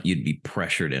don't want you to be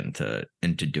pressured into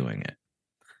doing it.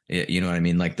 You know what I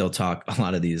mean? Like, they'll talk, a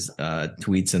lot of these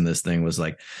tweets in this thing was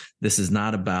like, this is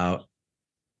not about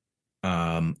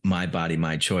my body,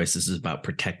 my choice. This is about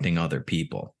protecting other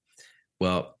people.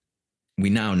 Well, we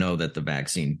now know that the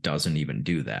vaccine doesn't even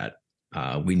do that.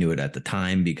 We knew it at the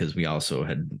time because we also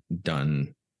had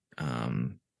done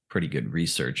pretty good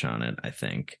research on it, I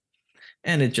think.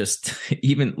 And it just,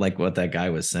 even like what that guy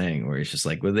was saying, where he's just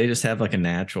like, well, they just have like a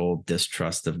natural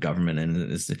distrust of government.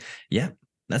 And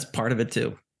that's part of it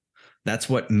too. That's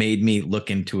what made me look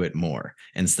into it more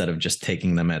instead of just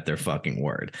taking them at their fucking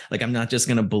word. Like, I'm not just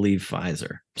going to believe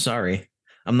Pfizer. Sorry.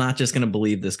 I'm not just going to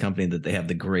believe this company that they have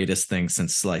the greatest thing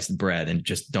since sliced bread and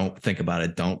just don't think about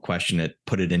it. Don't question it.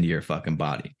 Put it into your fucking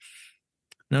body.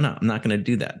 No, I'm not going to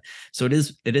do that. So it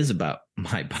is about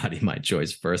my body, my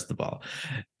choice, first of all.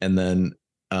 And then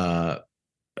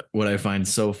what I find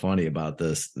so funny about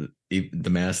this, the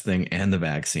mask thing and the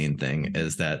vaccine thing,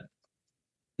 is that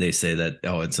they say that,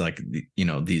 oh, it's like,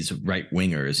 these right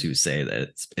wingers who say that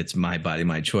it's my body,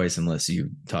 my choice, unless you're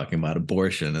talking about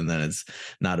abortion, and then it's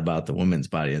not about the woman's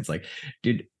body. It's like,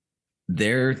 dude,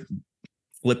 they're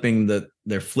flipping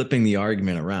the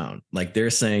argument around. Like,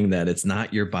 they're saying that it's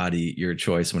not your body, your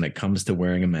choice when it comes to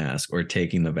wearing a mask or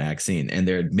taking the vaccine. And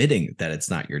they're admitting that it's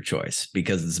not your choice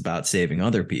because it's about saving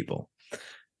other people.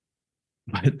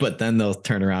 But then they'll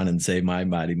turn around and say my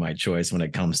body, my choice when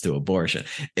it comes to abortion.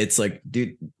 It's like,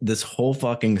 dude, this whole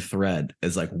fucking thread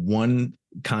is like one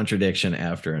contradiction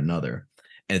after another.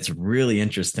 And it's really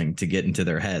interesting to get into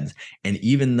their heads. And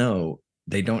even though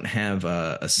they don't have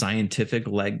a scientific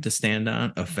leg to stand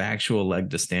on, a factual leg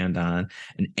to stand on,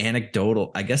 an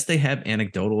anecdotal, I guess they have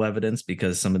anecdotal evidence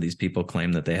because some of these people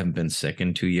claim that they haven't been sick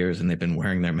in 2 years and they've been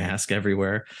wearing their mask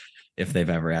everywhere. If they've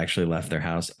ever actually left their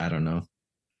house, I don't know.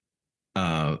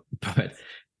 But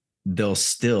they'll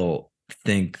still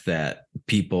think that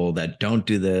people that don't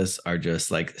do this are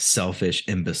just like selfish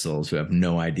imbeciles who have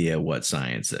no idea what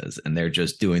science is. And they're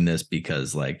just doing this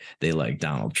because like they like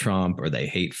Donald Trump, or they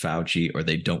hate Fauci, or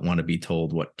they don't want to be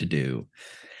told what to do.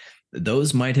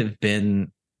 Those might have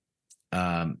been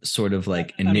sort of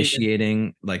like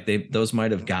initiating, like those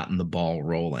might have gotten the ball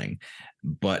rolling.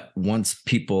 But once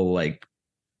people like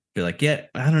be like, yeah,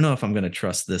 I don't know if I'm going to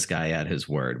trust this guy at his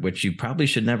word, which you probably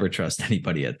should never trust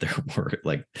anybody at their word.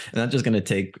 Like, I'm not just going to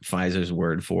take Pfizer's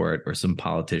word for it or some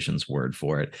politician's word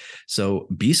for it. So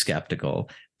be skeptical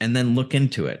and then look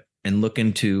into it and look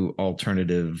into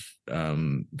alternative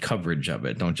coverage of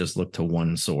it. Don't just look to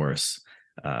one source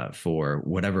for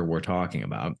whatever we're talking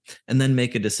about, and then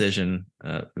make a decision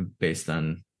based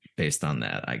on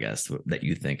that, I guess, that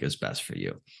you think is best for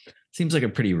you. Seems like a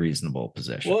pretty reasonable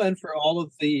position. Well, and for all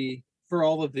of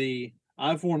the,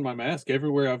 I've worn my mask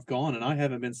everywhere I've gone, and I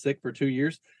haven't been sick for 2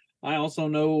 years. I also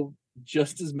know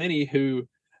just as many who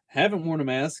haven't worn a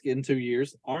mask in 2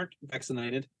 years, aren't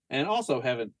vaccinated, and also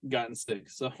haven't gotten sick.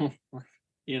 So,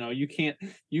 you can't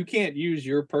use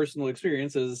your personal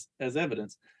experience as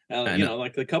evidence.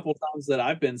 Like the couple times that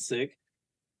I've been sick,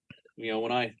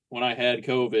 when I had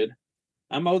COVID,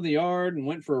 I mowed the yard and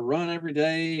went for a run every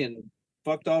day and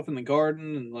fucked off in the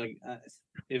garden. And like,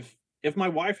 if my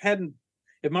wife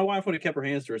would have kept her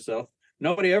hands to herself,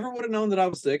 nobody ever would have known that I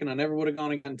was sick, and I never would have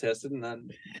gone and gotten tested, and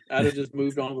I'd have just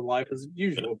moved on with life as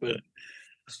usual. But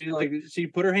she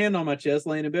put her hand on my chest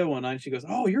laying in bed one night, and she goes,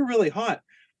 "Oh, you're really hot.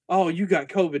 Oh, you got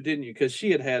COVID, didn't you?" Because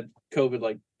she had COVID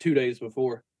like 2 days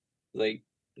before. Like,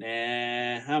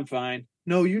 nah, I'm fine.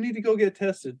 No, you need to go get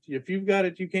tested. If you've got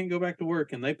it, you can't go back to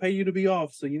work, and they pay you to be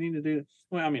off, so you need to do it.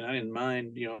 Well, I mean, I didn't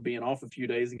mind, being off a few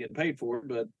days and getting paid for it,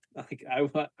 but like I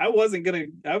was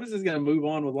just gonna move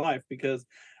on with life because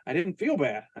I didn't feel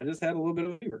bad. I just had a little bit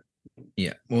of fever.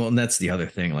 Yeah, well, and that's the other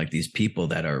thing. Like, these people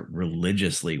that are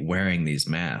religiously wearing these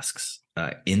masks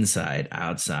inside,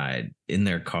 outside, in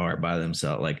their car by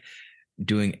themselves, like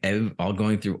going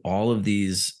through all of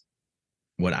these,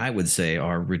 what I would say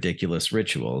are ridiculous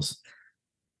rituals.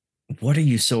 What are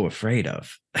you so afraid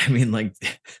of? I mean, like,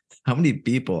 how many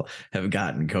people have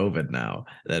gotten COVID now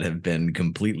that have been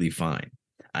completely fine?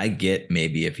 I get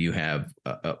maybe if you have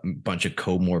a bunch of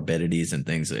comorbidities and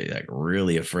things that you're like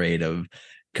really afraid of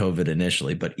COVID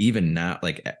initially, but even now,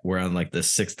 like, we're on like the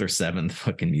 6th or 7th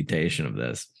fucking mutation of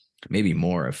this, maybe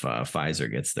more if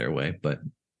Pfizer gets their way. But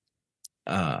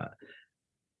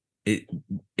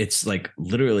it's like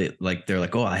literally like they're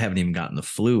like, oh, I haven't even gotten the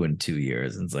flu in 2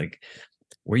 years. And it's like,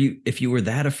 if you were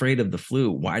that afraid of the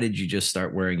flu, why did you just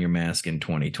start wearing your mask in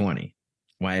 2020?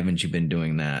 Why haven't you been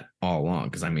doing that all along?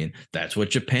 Because I mean, that's what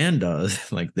Japan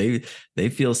does. Like they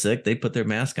feel sick, they put their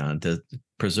mask on to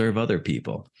preserve other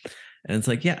people. And it's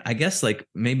like, yeah, I guess like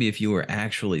maybe if you were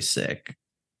actually sick,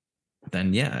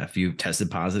 then yeah, if you tested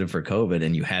positive for COVID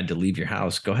and you had to leave your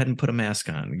house, go ahead and put a mask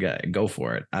on. Go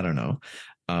for it. I don't know.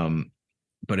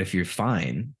 But if you're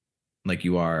fine, like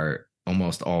you are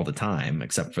almost all the time,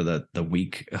 except for the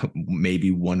week, maybe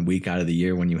 1 week out of the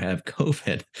year when you have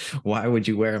COVID, why would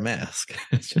you wear a mask?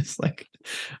 It's just like,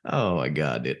 oh my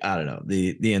God, dude. I don't know,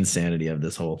 the insanity of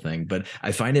this whole thing. But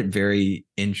I find it very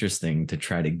interesting to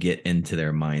try to get into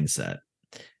their mindset.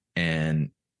 And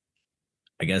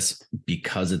I guess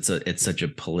because it's such a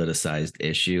politicized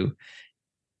issue,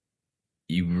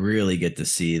 you really get to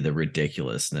see the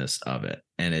ridiculousness of it.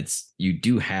 And you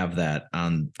do have that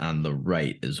on the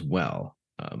right as well.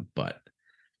 But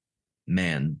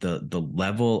man, the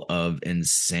level of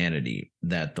insanity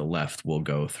that the left will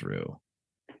go through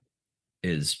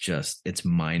is just, it's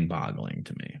mind boggling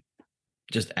to me.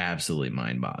 Just absolutely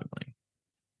mind boggling.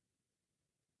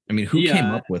 I mean, who came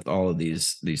up with all of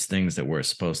these things that we're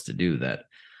supposed to do that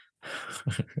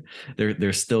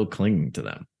they're still clinging to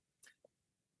them?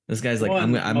 This guy's like,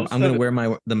 I'm going to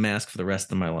wear the mask for the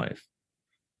rest of my life.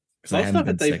 Most of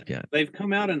it, they've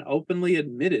come out and openly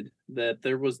admitted that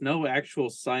there was no actual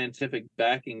scientific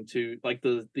backing to, like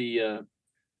the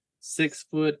 6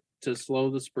 foot to slow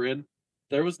the spread.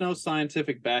 There was no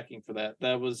scientific backing for that.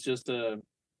 That was just a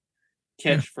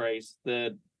catchphrase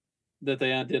that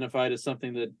they identified as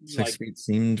something that 6 feet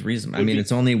seemed reasonable. I mean,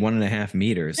 it's only 1.5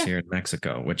 meters here in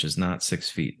Mexico, which is not 6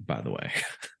 feet, by the way.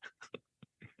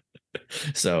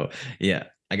 So yeah,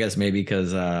 I guess maybe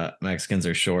because Mexicans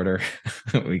are shorter,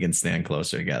 we can stand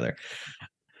closer together.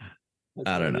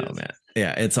 I don't know, man.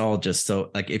 Yeah, it's all just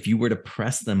so, like, if you were to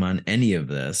press them on any of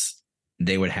this,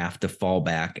 they would have to fall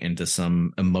back into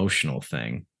some emotional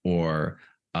thing or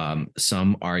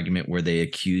some argument where they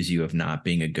accuse you of not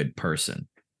being a good person,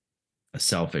 a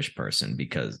selfish person,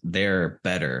 because they're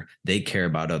better. They care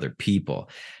about other people.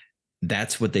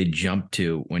 That's what they jump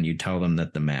to when you tell them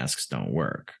that the masks don't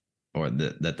work or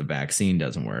that the vaccine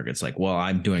doesn't work. It's like, well,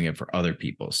 I'm doing it for other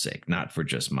people's sake, not for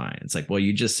just mine. It's like, well,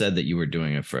 you just said that you were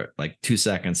doing it for, like, 2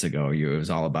 seconds ago. It was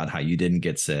all about how you didn't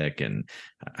get sick and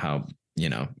how, you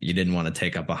didn't want to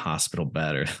take up a hospital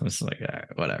bed, or it was like, all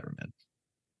right, whatever, man.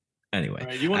 Anyway,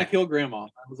 right, you want to kill grandma.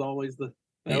 That was always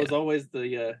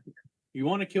the you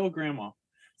want to kill grandma.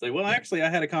 It's like, well, actually, I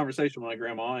had a conversation with my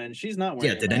grandma and she's not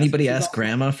wearing. Yeah, did anybody ask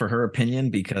grandma for her opinion?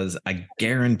 Because I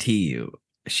guarantee you,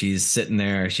 she's sitting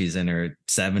there, she's in her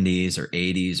 70s or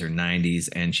 80s or 90s,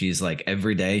 and she's like,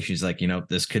 every day she's like,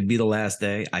 this could be the last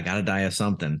day. I gotta die of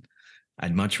something.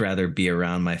 I'd much rather be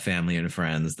around my family and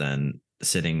friends than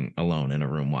sitting alone in a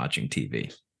room watching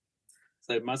TV.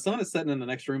 So my son is sitting in the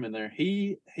next room in there.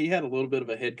 He had a little bit of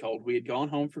a head cold. We had gone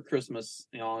home for Christmas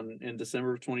in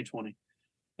December of 2020,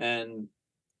 and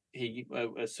he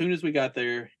as soon as we got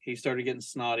there, he started getting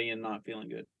snotty and not feeling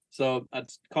good. So I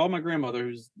called my grandmother,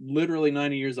 who's literally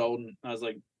 90 years old, and I was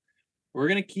like, we're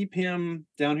going to keep him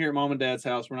down here at Mom and Dad's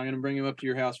house. We're not going to bring him up to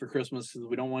your house for Christmas because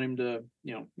we don't want him to,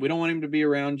 we don't want him to be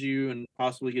around you and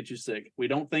possibly get you sick. We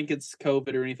don't think it's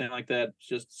COVID or anything like that. It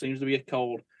just seems to be a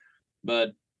cold.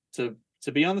 But to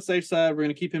be on the safe side, we're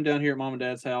going to keep him down here at Mom and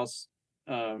Dad's house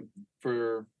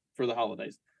for the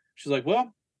holidays. She's like,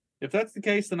 well, if that's the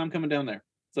case, then I'm coming down there.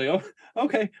 It's like, oh,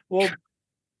 okay. Well,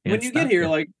 when you get here,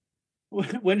 like,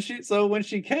 when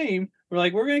she came, we're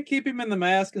like, we're gonna keep him in the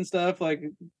mask and stuff, like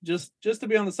just to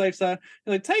be on the safe side.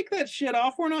 They're like, take that shit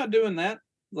off. We're not doing that.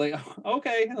 Like,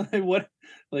 okay, like what?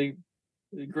 Like,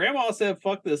 grandma said,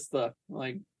 fuck this stuff.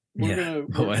 Like, we're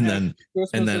gonna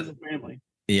Christmas as a family.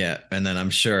 Yeah, and then I'm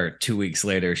sure 2 weeks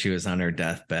later she was on her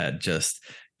deathbed. Just,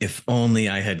 if only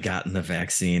I had gotten the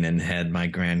vaccine and had my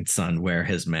grandson wear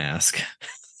his mask.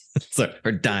 So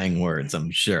her dying words,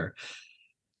 I'm sure.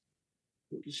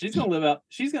 She's gonna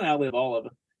outlive all of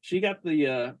it. She got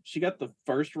the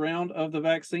first round of the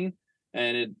vaccine,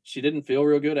 and she didn't feel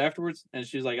real good afterwards. And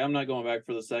she's like, I'm not going back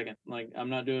for the second. Like, I'm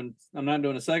not doing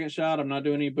a second shot. I'm not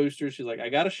doing any boosters. She's like, I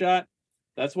got a shot.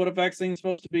 That's what a vaccine's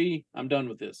supposed to be. I'm done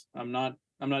with this. I'm not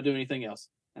doing anything else.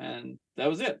 And that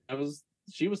was it.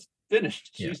 She was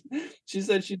finished. Yeah. She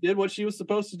said she did what she was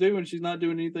supposed to do, and she's not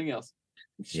doing anything else.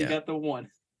 She got the one.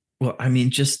 Well, I mean,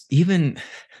 just even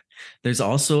there's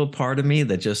also a part of me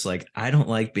that just, like, I don't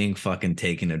like being fucking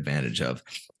taken advantage of.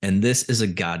 And this is a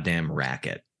goddamn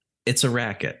racket. It's a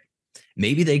racket.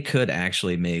 Maybe they could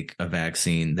actually make a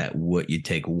vaccine that you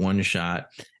take one shot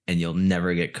and you'll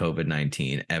never get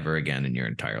COVID-19 ever again in your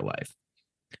entire life.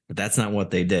 But that's not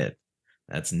what they did.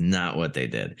 That's not what they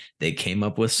did. They came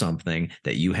up with something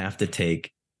that you have to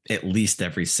take at least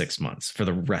every 6 months for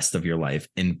the rest of your life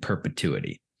in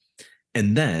perpetuity.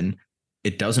 And then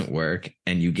it doesn't work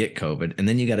and you get COVID, and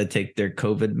then you got to take their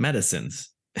COVID medicines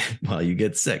while you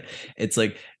get sick. It's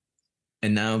like,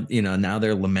 and now, now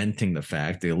they're lamenting the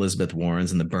fact the Elizabeth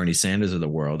Warrens and the Bernie Sanders of the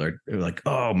world are like,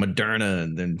 oh, Moderna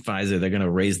and then Pfizer, they're going to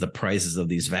raise the prices of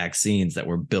these vaccines that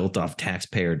were built off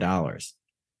taxpayer dollars.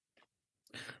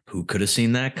 Who could have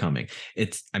seen that coming?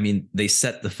 They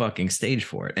set the fucking stage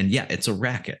for it. And yeah, it's a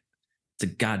racket.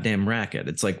 It's a goddamn racket.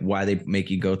 It's like why they make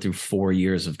you go through 4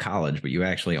 years of college, but you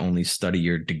actually only study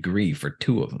your degree for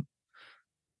 2 of them.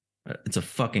 It's a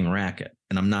fucking racket,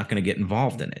 and I'm not going to get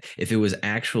involved in it. If it was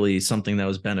actually something that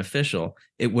was beneficial,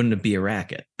 it wouldn't be a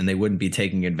racket, and they wouldn't be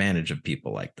taking advantage of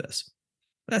people like this.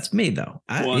 That's me, though.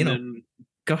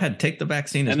 Go ahead, take the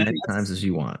vaccine as many times as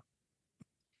you want.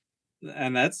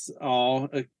 And that's all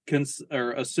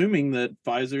assuming that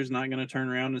Pfizer's not going to turn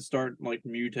around and start like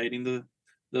mutating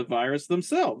the virus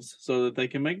themselves so that they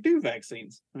can make new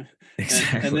vaccines.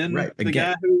 Exactly. And then right. the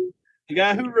guy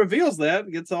who reveals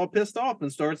that gets all pissed off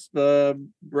and starts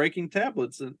breaking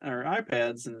tablets or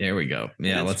iPads. And there we go.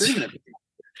 Yeah, let's. Screaming at people.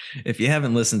 If you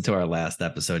haven't listened to our last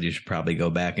episode, you should probably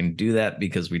go back and do that,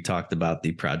 because we talked about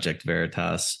the Project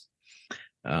Veritas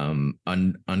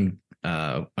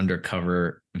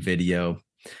undercover video.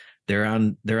 They're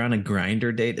on a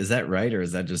Grindr date. Is that right, or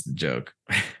is that just a joke?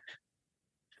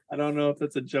 I don't know if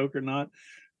it's a joke or not,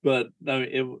 but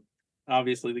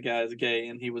obviously the guy is gay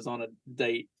and he was on a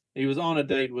date. He was on a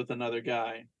date with another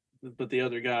guy, but the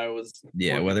other guy was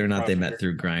whether or not they met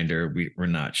through Grindr, we're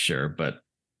not sure, but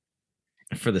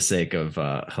for the sake of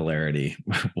hilarity,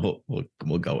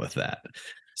 we'll go with that.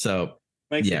 So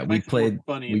we played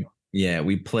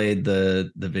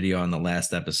the video on the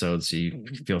last episode, so you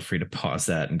feel free to pause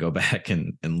that and go back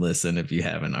and listen if you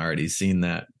haven't already seen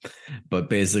that. But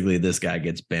basically, this guy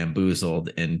gets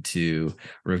bamboozled into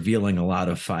revealing a lot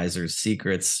of Pfizer's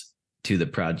secrets to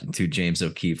James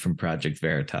O'Keefe from Project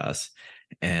Veritas,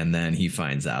 and then he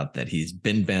finds out that he's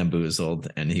been bamboozled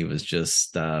and he was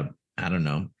just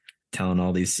telling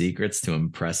all these secrets to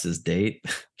impress his date.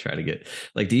 Try to get,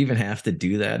 like, do you even have to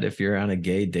do that if you're on a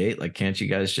gay date? Like, can't you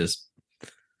guys just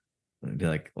be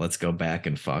like, let's go back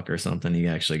and fuck or something? You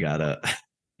actually gotta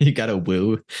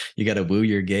woo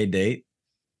your gay date.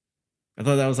 I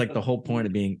thought that was like the whole point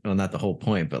of being, well, not the whole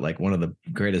point, but like one of the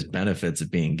greatest benefits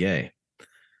of being gay.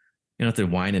 You don't have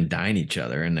to wine and dine each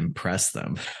other and impress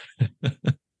them.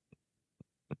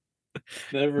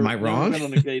 Am I wrong? Been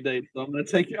on a gay date, so I'm gonna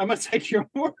take your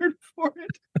word for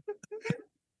it.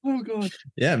 Oh god.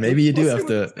 Yeah, maybe you do have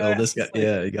to. Oh, this guy.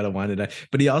 Yeah, you got to wine and dine.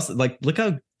 But he also, like, look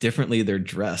how differently they're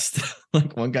dressed.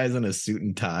 Like one guy's in a suit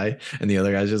and tie, and the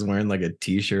other guy's just wearing like a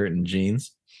t-shirt and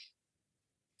jeans.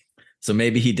 So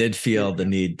maybe he did feel the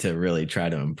need to really try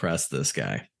to impress this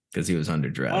guy because he was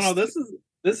underdressed. Oh no,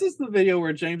 this is the video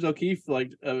where James O'Keefe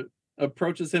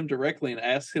approaches him directly and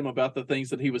asks him about the things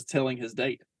that he was telling his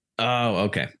date. Oh,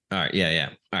 okay. All right. Yeah.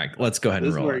 All right. Let's go ahead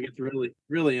and roll. This is where it gets really,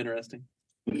 really interesting.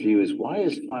 View is, why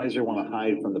does Pfizer want to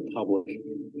hide from the public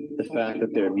the fact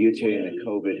that they're mutating the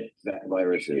COVID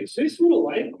viruses? This real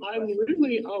life, I'm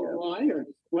literally a liar.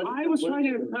 I was trying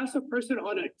to impress a person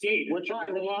on a date. What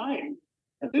you're lying.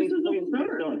 This is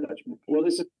absurd. Don't touch me. Well,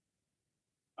 this is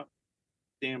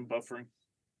damn buffering.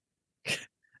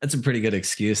 That's a pretty good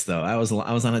excuse, though. I was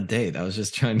on a date. I was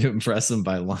just trying to impress him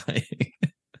by lying.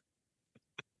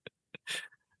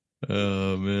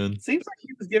 Oh man! Seems like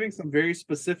he was giving some very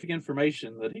specific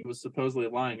information that he was supposedly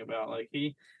lying about. Like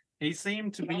he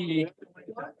seemed to be.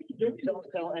 Don't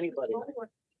tell anybody.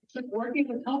 Working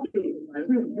with companies.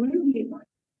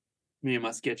 Me and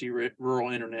my sketchy rural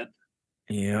internet.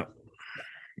 Yeah.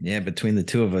 Between the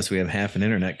two of us, we have half an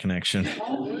internet connection.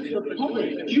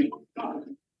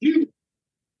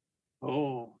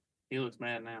 Oh, he looks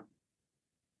mad now.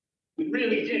 We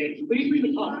really did. Please read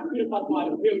the talk.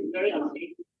 Really very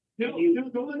upbeat. Please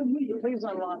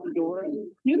unlock the door.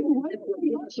 Please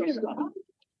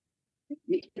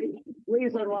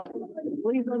unlock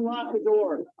the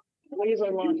door. Please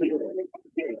unlock the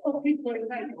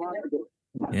door.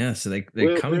 Yeah, so they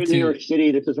come to New York City.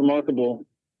 This is remarkable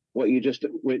what you just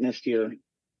witnessed here.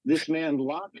 This man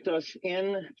locked us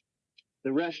in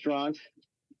the restaurant.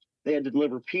 They had to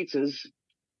deliver pizzas,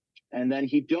 and then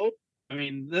he doped. I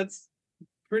mean, that's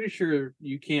pretty sure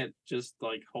you can't just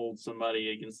like hold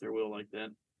somebody against their will like that,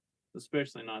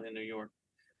 especially not in New York.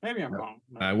 Maybe I'm wrong.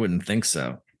 I wouldn't think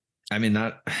so. I mean,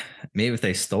 not maybe if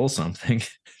they stole something,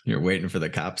 you're waiting for the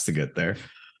cops to get there.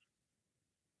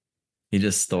 He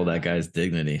just stole that guy's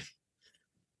dignity.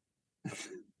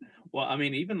 Well, I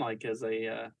mean, even like as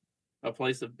a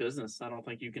place of business, I don't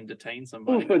think you can detain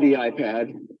somebody for the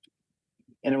iPad.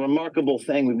 And a remarkable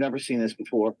thing, we've never seen this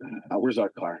before. Where's our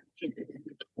car?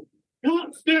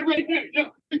 Cops, they're right there.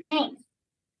 No, cops.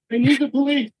 They need the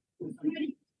police.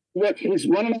 Look, he's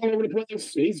running all over the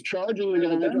place. He's charging the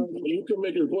guy. You can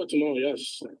make a report tomorrow,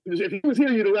 yes. If he was here,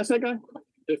 you'd arrest that guy?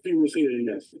 If he was here,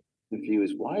 yes.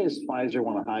 Confused. Why does Pfizer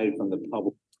want to hide from the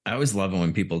public? I always love it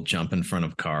when people jump in front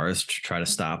of cars to try to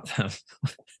stop them.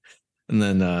 And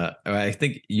then I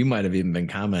think you might have even been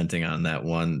commenting on that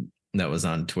one that was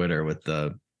on Twitter with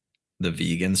the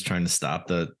vegans trying to stop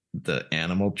the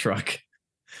animal truck.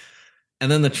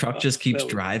 And then the truck just keeps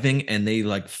driving and they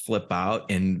like flip out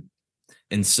in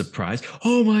surprise.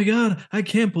 Oh my God, I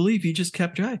can't believe he just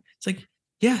kept driving. It's like,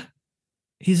 yeah,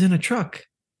 he's in a truck.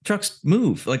 Trucks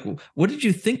move. Like, what did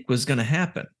you think was going to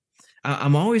happen?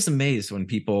 I'm always amazed when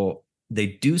people, they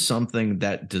do something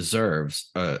that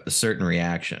deserves a certain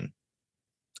reaction.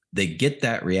 They get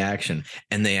that reaction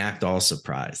and they act all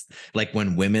surprised. Like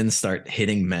when women start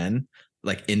hitting men,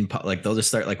 like they'll just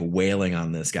start like wailing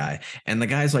on this guy. And the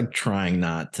guy's like trying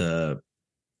not to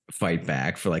fight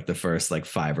back for like the first like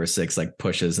 5 or 6 like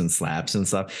pushes and slaps and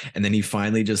stuff. And then he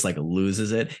finally just like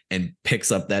loses it and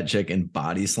picks up that chick and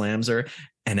body slams her.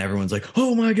 And everyone's like,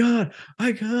 oh my God,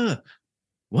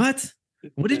 what?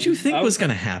 What did you think was going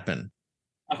to happen?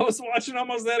 I was watching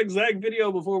almost that exact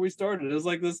video before we started. It was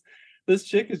like this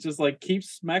chick is just like keeps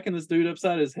smacking this dude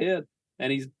upside his head.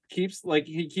 And he keeps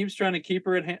trying to keep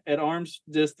her at arm's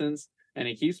distance. And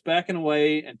he keeps backing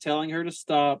away and telling her to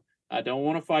stop. I don't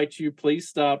want to fight you. Please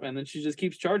stop. And then she just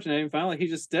keeps charging at him. Finally, he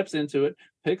just steps into it,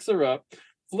 picks her up,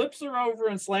 flips her over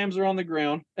and slams her on the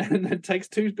ground, and then takes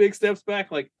 2 big steps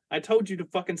back. Like, I told you to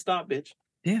fucking stop, bitch.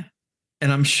 Yeah.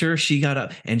 And I'm sure she got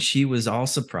up and she was all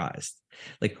surprised.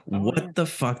 Like, what the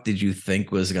fuck did you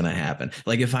think was going to happen?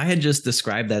 Like, if I had just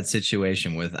described that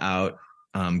situation without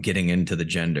getting into the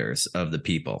genders of the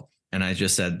people, and I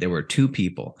just said there were 2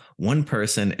 people, one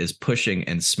person is pushing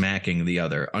and smacking the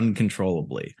other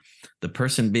uncontrollably. The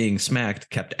person being smacked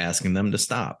kept asking them to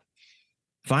stop.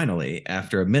 Finally,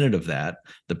 after a minute of that,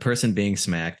 the person being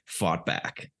smacked fought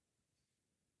back.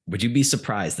 Would you be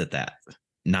surprised at that?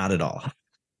 Not at all.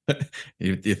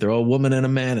 You throw a woman and a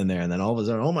man in there, and then all of a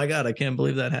sudden, oh my God, I can't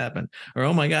believe that happened. Or,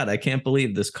 oh my God, I can't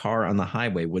believe this car on the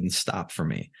highway wouldn't stop for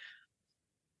me.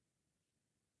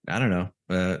 I don't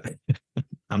know.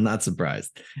 I'm not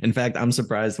surprised. In fact, I'm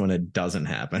surprised when it doesn't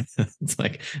happen. It's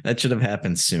like, that should have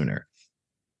happened sooner.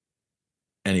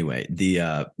 Anyway,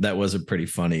 that was a pretty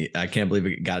funny. I can't believe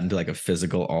it got into like a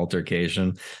physical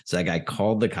altercation. So that guy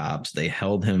called the cops. They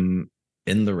held him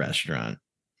in the restaurant.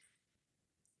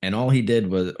 And all he did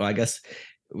was, well, I guess,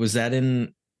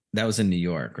 that was in New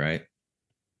York, right?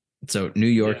 So New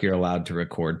York, yeah. You're allowed to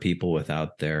record people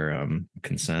without their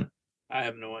consent. I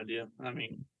have no idea. I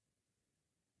mean,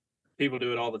 people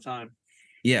do it all the time.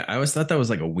 Yeah, I always thought that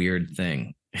was like a weird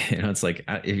thing. You know, it's like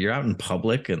if you're out in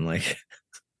public and like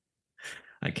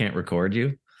I can't record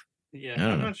you. Yeah,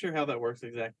 I'm not sure how that works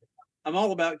exactly. I'm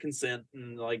all about consent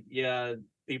and like, yeah,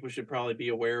 people should probably be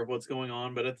aware of what's going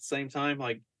on. But at the same time,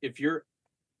 like if you're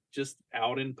just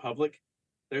out in public,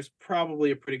 there's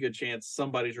probably a pretty good chance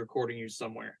somebody's recording you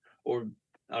somewhere. Or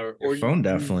your phone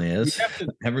definitely is.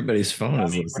 Everybody's phone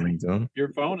is listening to them. Your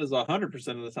phone is 100%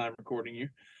 of the time recording you.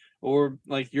 Or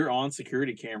like you're on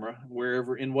security camera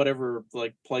wherever, in whatever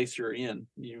like place you're in.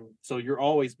 So you're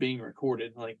always being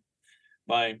recorded. Like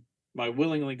by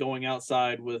willingly going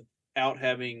outside without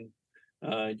having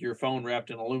your phone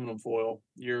wrapped in aluminum foil,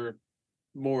 you're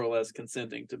more or less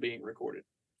consenting to being recorded.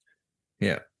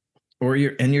 Yeah. Or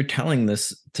you're telling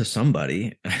this to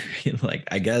somebody. Like,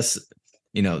 I guess,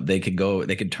 you know, they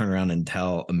could turn around and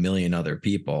tell a million other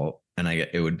people and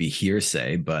it would be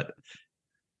hearsay, but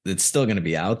it's still going to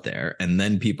be out there. And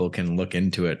then people can look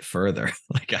into it further.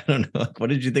 Like, I don't know. Like, what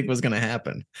did you think was going to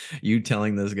happen? You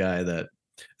telling this guy that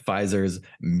Pfizer's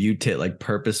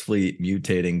purposefully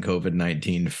mutating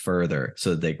COVID-19 further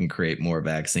so that they can create more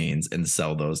vaccines and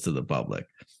sell those to the public.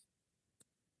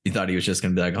 You thought he was just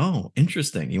going to be like, oh,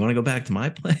 interesting. You want to go back to my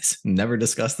place? Never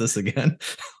discuss this again?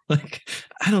 Like,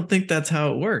 I don't think that's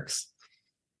how it works.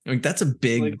 I mean, that's a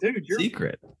big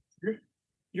secret.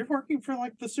 You're working for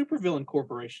like the supervillain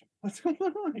corporation. What's going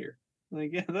on here?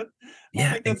 Like, I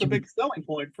think that's a big selling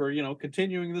point for,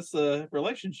 continuing this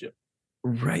relationship.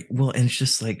 Right. Well, and it's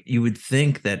just like, you would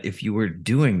think that if you were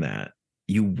doing that,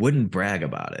 you wouldn't brag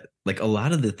about it. Like a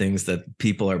lot of the things that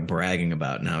people are bragging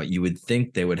about now, you would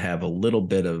think they would have a little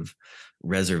bit of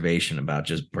reservation about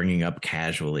just bringing up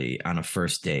casually on a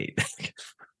first date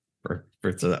for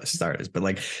starters, but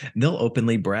like they'll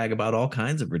openly brag about all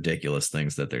kinds of ridiculous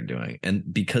things that they're doing. And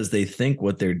because they think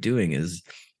what they're doing is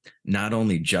not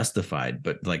only justified,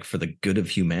 but like for the good of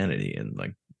humanity, and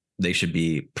like they should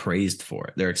be praised for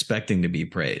it. They're expecting to be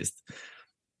praised.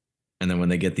 And then when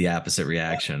they get the opposite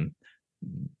reaction,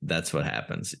 that's what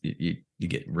happens. You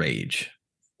get rage.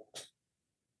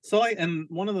 So and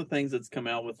one of the things that's come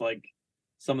out with like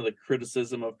some of the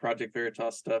criticism of Project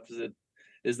Veritas stuff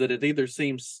is that it either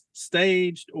seems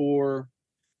staged or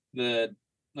that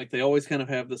like they always kind of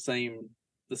have the same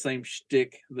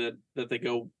shtick that they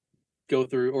go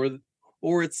through,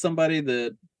 or it's somebody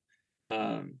that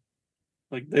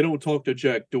like they don't talk to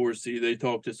Jack Dorsey, they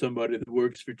talk to somebody that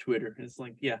works for Twitter. It's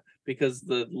like, yeah, because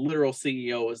the literal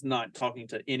CEO is not talking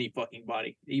to any fucking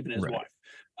body, even his wife.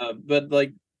 But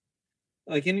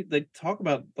they talk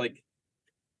about like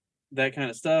that kind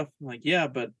of stuff. Like, yeah,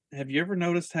 but have you ever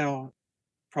noticed how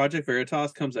Project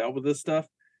Veritas comes out with this stuff,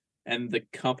 and the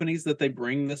companies that they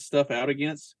bring this stuff out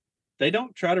against, they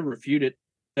don't try to refute it.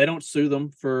 They don't sue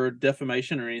them for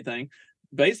defamation or anything.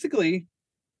 Basically,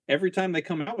 every time they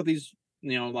come out with these,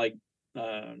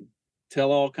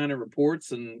 tell all kind of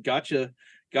reports and gotcha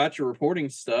reporting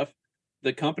stuff,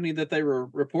 the company that they were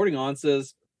reporting on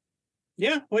says,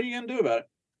 yeah, what are you going to do about it?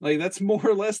 Like, that's more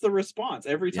or less the response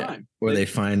every time. Or they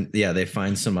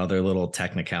find some other little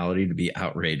technicality to be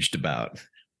outraged about.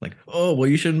 Like, oh, well,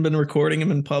 you shouldn't have been recording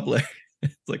him in public.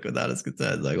 It's like without his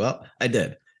consent. It's like, well, I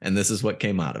did. And this is what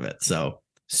came out of it. So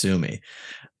sue me.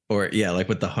 Or yeah, like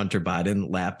with the Hunter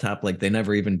Biden laptop, like they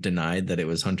never even denied that it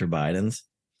was Hunter Biden's.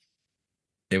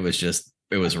 It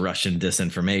was Russian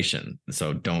disinformation.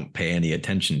 So don't pay any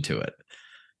attention to it.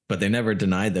 But they never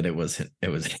denied that it was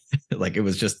like, it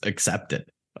was just accepted.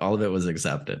 All of it was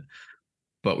accepted.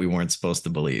 But we weren't supposed to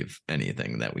believe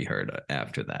anything that we heard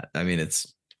after that. I mean, it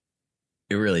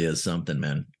really is something,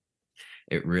 man.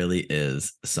 It really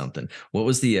is something. What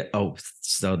was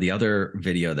so the other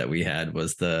video that we had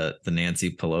was the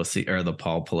Nancy Pelosi or the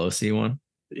Paul Pelosi one.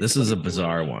 This is a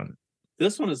bizarre one.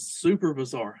 This one is super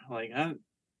bizarre. Like I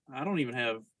don't even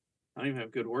have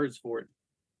good words for it.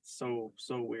 So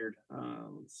weird.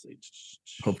 Let's see.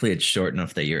 Hopefully it's short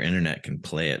enough that your internet can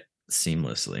play it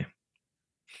seamlessly.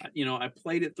 I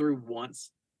played it through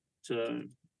once to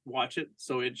watch it,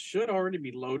 so it should already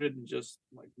be loaded and just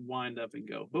like wind up and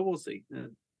go, but we'll see.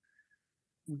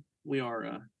 We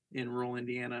are in rural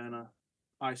Indiana in a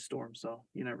ice storm, so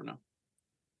you never know.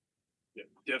 Yeah,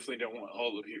 definitely don't want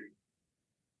all of you.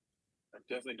 I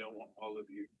definitely don't want all of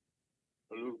you.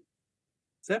 Hello?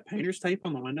 Is that painter's tape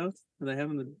on the windows? Are they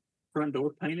having the front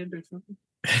door painted or something?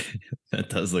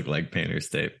 That does look like painter's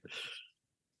tape.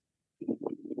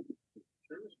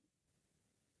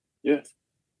 Yeah.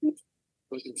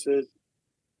 Like it said,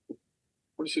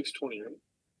 4620, right?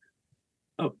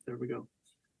 Oh, there we go.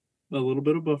 A little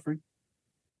bit of buffering.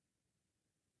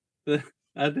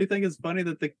 I do think it's funny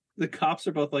that the cops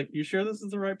are both like, you sure this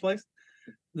is the right place?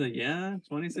 Like, yeah,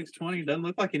 2620 doesn't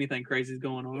look like anything crazy is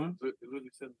going on.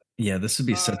 Yeah, this would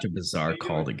be such a bizarre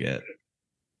call to get.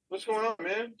 What's going on,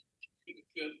 man?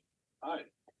 Good. All right.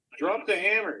 Drop the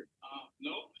hammer.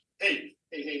 No. Hey.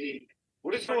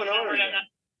 What is going on right now?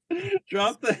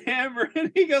 Drop the hammer,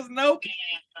 and he goes, nope.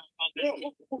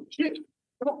 Dude,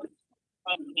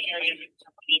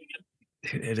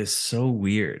 it is so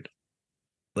weird.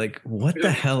 Like, what the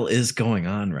hell is going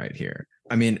on right here?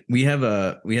 I mean, we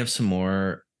have some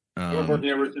more.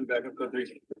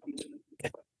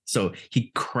 So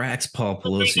he cracks Paul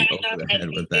Pelosi over the head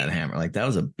with that hammer. Like, that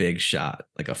was a big shot,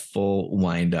 like a full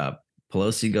wind up.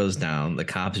 Pelosi goes down. The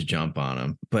cops jump on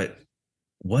him. But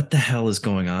what the hell is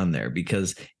going on there?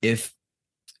 Because if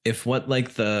what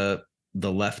like the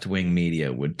left wing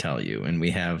media would tell you, and we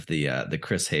have the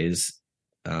Chris Hayes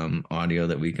audio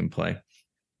that we can play.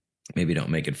 Maybe don't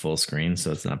make it full screen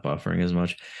so it's not buffering as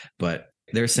much. But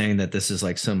they're saying that this is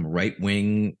like some right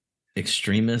wing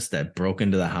extremist that broke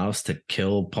into the house to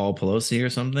kill Paul Pelosi or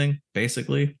something,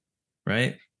 basically,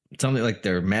 right? Something like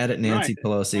they're mad at Nancy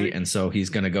Pelosi, and so he's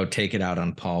going to go take it out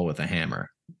on Paul with a hammer,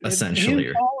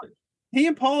 essentially. He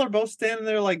and Paul are both standing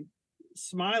there like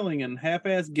smiling and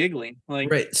half-ass giggling. Like,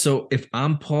 right. So if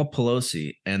I'm Paul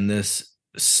Pelosi and this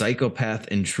psychopath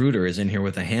intruder is in here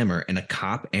with a hammer and a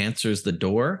cop answers the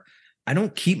door, I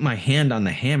don't keep my hand on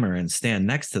the hammer and stand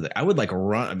next to I would like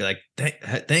run. I'd be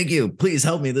like, thank you. Please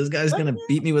help me. This guy's going to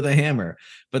beat me with a hammer.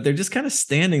 But they're just kind of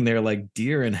standing there like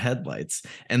deer in headlights.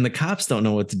 And the cops don't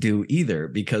know what to do either,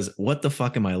 because what the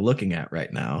fuck am I looking at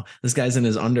right now? This guy's in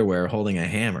his underwear holding a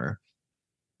hammer,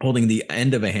 holding the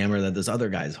end of a hammer that this other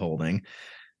guy's holding.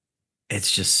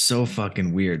 It's just so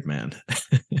fucking weird, man.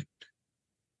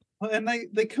 And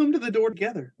they come to the door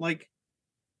together. Like,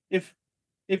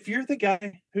 if you're the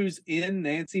guy who's in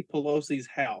Nancy Pelosi's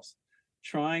house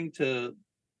trying to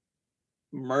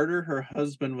murder her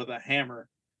husband with a hammer,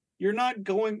 you're not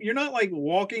like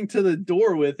walking to the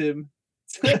door with him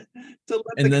to let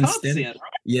the cops in. Right?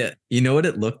 Yeah. You know what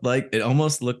it looked like? It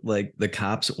almost looked like the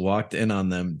cops walked in on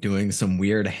them doing some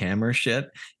weird hammer shit.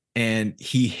 And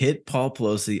he hit Paul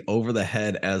Pelosi over the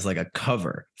head as like a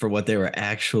cover for what they were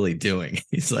actually doing.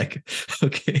 He's like,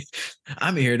 okay,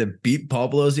 I'm here to beat Paul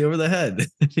Pelosi over the head.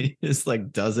 He just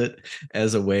like does it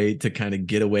as a way to kind of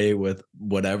get away with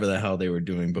whatever the hell they were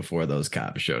doing before those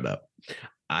cops showed up.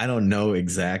 I don't know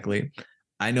exactly.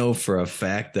 I know for a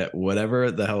fact that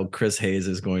whatever the hell Chris Hayes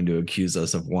is going to accuse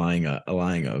us of lying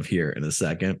of here in a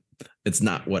second, it's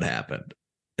not what happened.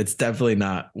 It's definitely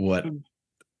not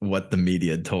what the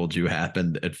media told you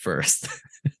happened at first.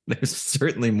 There's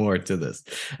certainly more to this.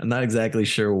 I'm not exactly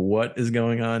sure what is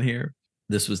going on here.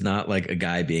 This was not like a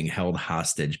guy being held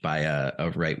hostage by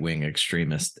a right-wing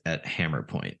extremist at hammer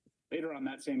point. Later on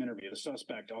that same interview, the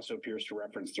suspect also appears to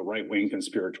reference the right-wing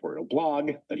conspiratorial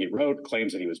blog that he wrote,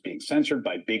 claims that he was being censored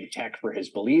by big tech for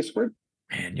his beliefs.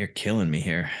 Man, you're killing me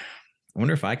here. I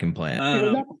wonder if I can play it.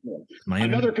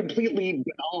 Another completely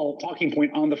banal talking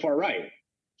point on the far right.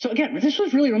 So again, this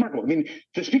was really remarkable. I mean,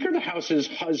 the Speaker of the House's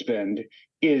husband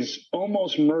is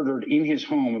almost murdered in his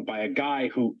home by a guy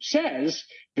who says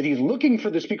that he's looking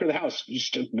for the Speaker of the House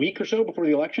just a week or so before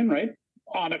the election, right?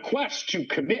 On a quest to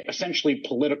commit essentially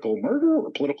political murder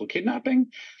or political kidnapping.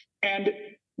 And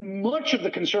much of the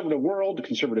conservative world, the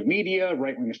conservative media,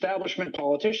 right-wing establishment,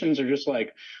 politicians are just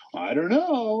like, I don't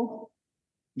know,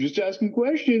 just asking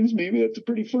questions. Maybe that's a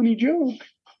pretty funny joke.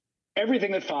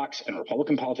 Everything that Fox and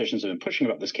Republican politicians have been pushing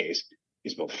about this case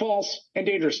is both false and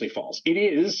dangerously false. It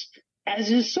is,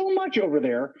 as is so much over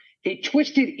there, a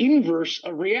twisted inverse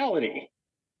of reality,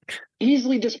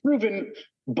 easily disproven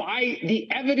by the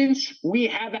evidence we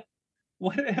have.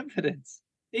 What evidence?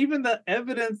 Even the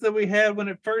evidence that we had when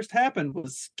it first happened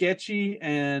was sketchy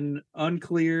and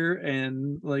unclear.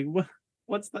 And like,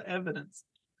 what's the evidence?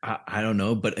 I don't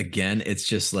know. But again, it's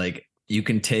just like you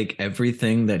can take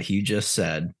everything that he just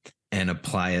said and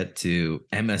apply it to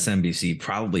MSNBC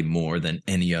probably more than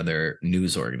any other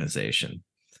news organization.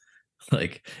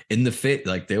 Like in the fit,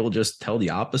 like they will just tell the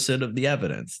opposite of the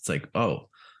evidence. It's like, oh,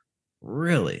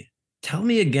 really? Tell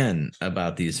me again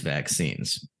about these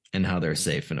vaccines and how they're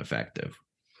safe and effective.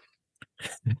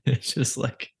 It's just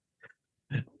like,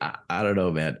 I don't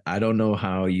know, man. I don't know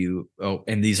how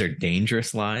and these are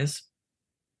dangerous lies.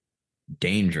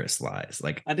 Dangerous lies.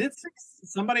 Like I did see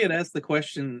somebody had asked the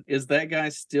question, is that guy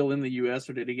still in the US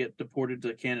or did he get deported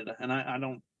to Canada? And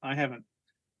I haven't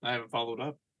followed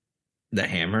up. The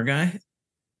hammer guy?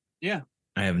 Yeah.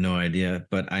 I have no idea,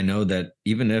 but I know that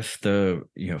even if the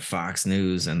Fox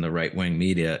News and the right-wing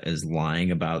media is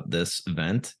lying about this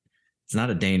event, it's not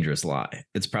a dangerous lie.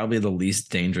 It's probably the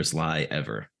least dangerous lie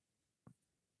ever.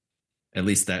 At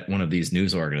least that one of these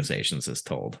news organizations is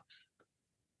told.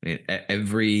 I mean,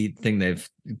 everything they've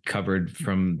covered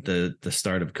from the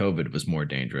start of COVID was more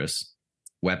dangerous.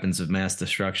 Weapons of mass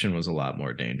destruction was a lot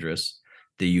more dangerous.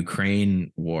 The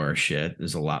Ukraine war shit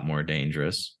is a lot more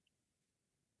dangerous.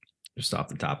 Just off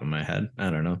the top of my head,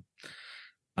 I don't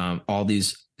know. All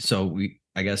these. So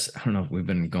I guess, I don't know. We've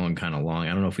been going kind of long.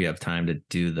 I don't know if we have time to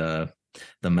do the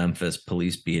Memphis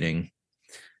police beating,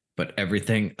 but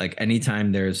everything, like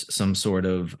anytime there's some sort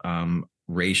of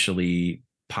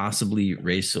possibly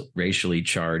racially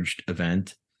charged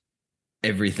event,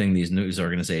 everything these news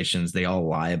organizations, they all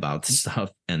lie about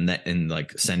stuff and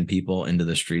like send people into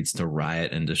the streets to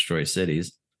riot and destroy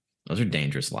cities. Those are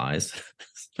dangerous lies.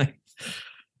 Like,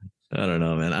 I don't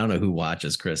know, man. I don't know who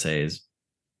watches Chris Hayes.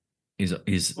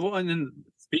 He's well, and then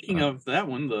speaking of that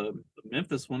one, the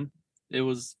Memphis one, it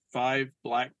was 5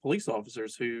 black police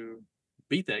officers who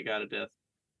beat that guy to death.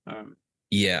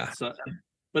 Yeah. So,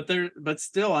 but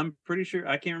still, I'm pretty sure,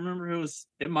 I can't remember who it was.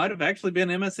 It might have actually been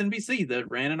MSNBC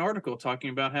that ran an article talking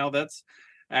about how that's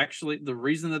actually the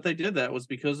reason that they did that was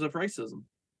because of racism.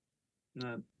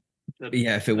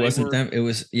 Yeah, if it wasn't them, it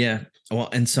was, yeah. Well,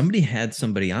 and somebody had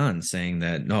somebody on saying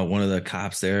that, no, one of the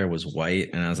cops there was white.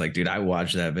 And I was like, dude, I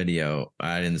watched that video.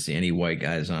 I didn't see any white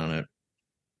guys on it.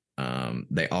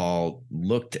 They all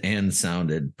looked and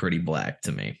sounded pretty black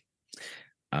to me.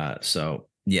 So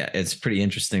yeah, it's pretty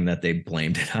interesting that they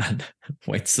blamed it on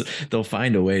white. They'll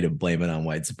find a way to blame it on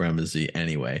white supremacy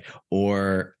anyway,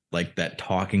 or like that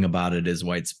talking about it is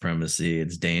white supremacy.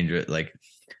 It's dangerous. Like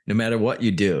no matter what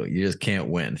you do, you just can't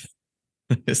win.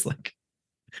 It's like,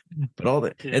 but all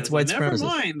that it's white supremacy.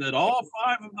 Never mind that all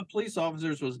 5 of the police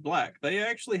officers was black. They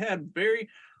actually had very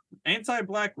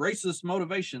anti-black racist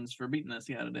motivations for beating this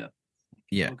guy to death.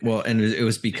 Yeah, okay. Well, and it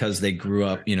was because they grew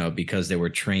up, because they were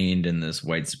trained in this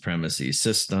white supremacy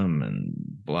system and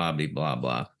blah, blah, blah,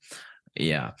 blah.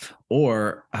 Yeah.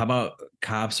 Or how about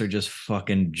cops are just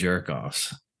fucking jerk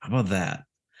offs? How about that?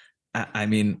 I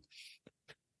mean,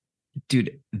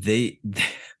 dude,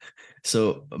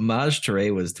 so Maj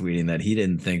Touré was tweeting that he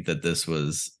didn't think that this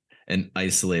was an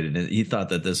isolated, he thought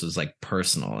that this was like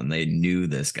personal and they knew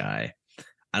this guy.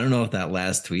 I don't know if that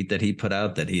last tweet that he put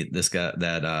out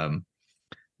that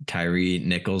Tyree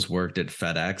Nichols worked at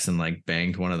FedEx and like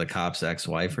banged one of the cops'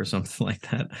 ex-wife or something like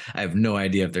that. I have no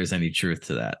idea if there's any truth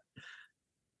to that.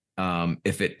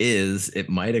 If it is, it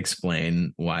might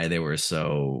explain why they were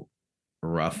so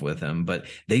rough with him, but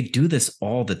they do this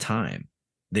all the time.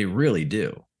 They really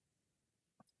do.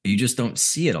 You just don't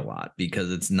see it a lot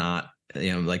because it's not,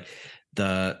 like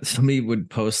somebody would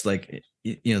post like,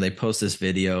 they post this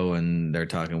video and they're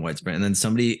talking white supremacy, and then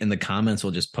somebody in the comments will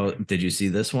just post, did you see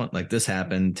this one? Like this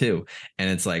happened too. And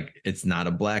it's like, it's not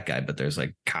a black guy, but there's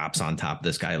like cops on top of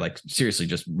this guy, like seriously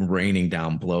just raining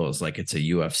down blows like it's a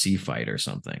UFC fight or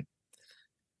something.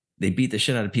 They beat the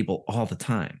shit out of people all the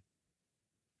time.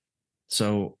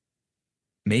 So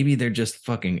maybe they're just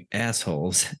fucking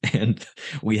assholes and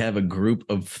we have a group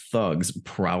of thugs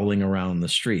prowling around the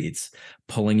streets,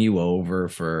 pulling you over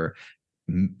for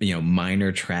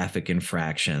minor traffic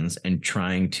infractions and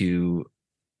trying to,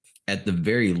 at the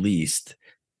very least,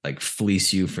 like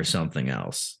fleece you for something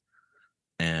else.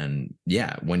 And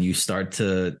yeah, when you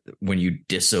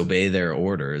disobey their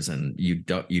orders and you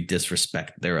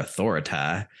disrespect their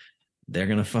authority, they're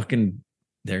going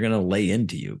to lay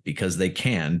into you because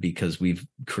we've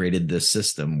created this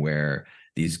system where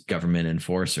these government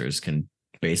enforcers can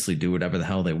basically do whatever the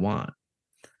hell they want.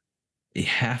 You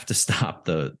have to stop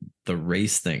the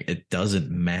race thing. It doesn't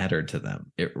matter to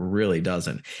them. It really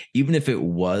doesn't. Even if it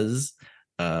was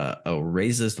a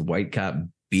racist white cop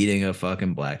beating a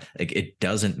fucking black, like it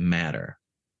doesn't matter.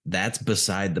 That's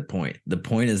beside the point. The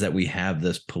point is that we have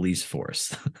this police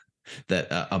force that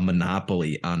a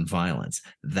monopoly on violence.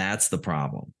 That's the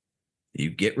problem. You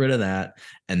get rid of that,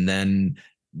 and then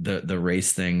the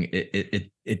race thing,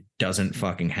 it doesn't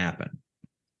fucking happen.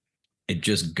 It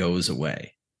just goes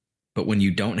away. But when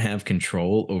you don't have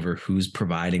control over who's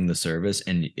providing the service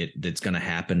and it's going to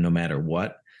happen no matter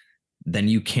what, then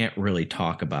you can't really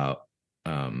talk about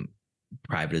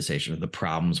privatization of the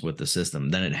problems with the system.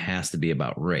 Then it has to be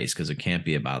about race, because it can't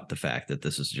be about the fact that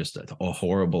this is just a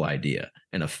horrible idea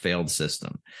and a failed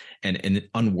system and an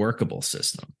unworkable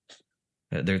system.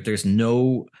 There's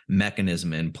no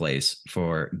mechanism in place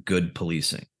for good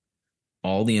policing.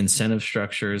 All the incentive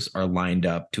structures are lined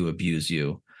up to abuse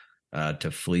you,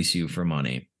 to fleece you for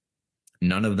money.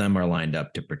 None of them are lined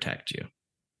up to protect you.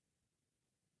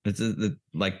 It's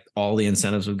like all the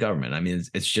incentives with government. I mean,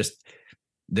 it's just,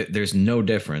 there's no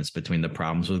difference between the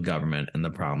problems with government and the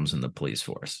problems in the police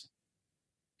force.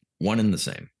 One and the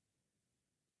same.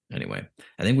 Anyway,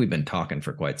 I think we've been talking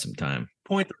for quite some time.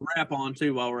 Point to wrap on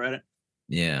too while we're at it.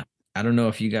 Yeah. I don't know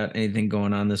if you got anything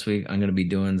going on this week. I'm going to be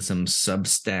doing some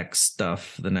Substack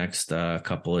stuff the next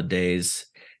couple of days.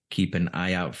 Keep an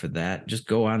eye out for that. Just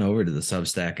go on over to the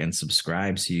Substack and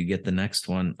subscribe so you get the next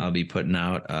one. I'll be putting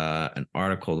out an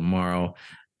article tomorrow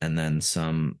and then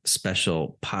some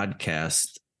special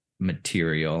podcast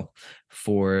material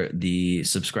for the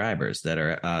subscribers that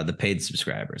are the paid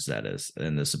subscribers, that is,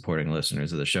 and the supporting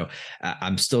listeners of the show.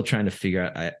 I'm still trying to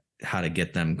figure out how to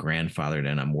get them grandfathered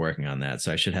in. I'm working on that.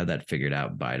 So I should have that figured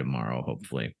out by tomorrow,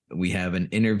 hopefully. We have an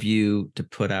interview to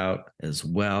put out as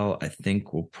well. I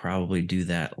think we'll probably do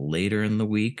that later in the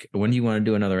week. When do you want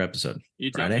to do another episode? You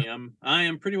tell me. I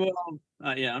am pretty well.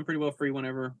 I'm pretty well free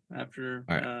whenever after.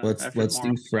 All right, let's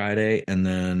do Friday, and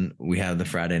then we have the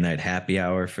Friday night happy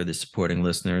hour for the supporting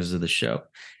listeners of the show.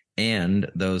 And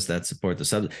those that support the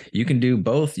sub, you can do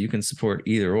both. You can support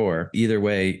either or. Either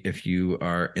way, if you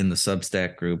are in the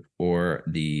Substack group or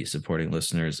the supporting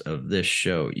listeners of this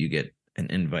show, you get an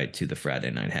invite to the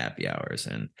Friday night happy hours.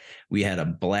 And we had a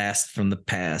blast from the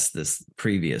past, this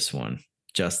previous one.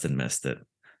 Justin missed it.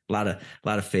 A lot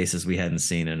of faces we hadn't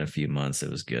seen in a few months. It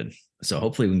was good. So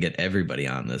hopefully we can get everybody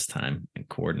on this time and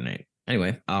coordinate.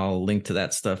 Anyway, I'll link to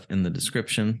that stuff in the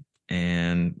description.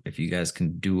 And if you guys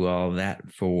can do all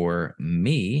that for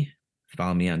me,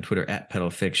 follow me on Twitter at Pedal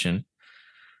Fiction.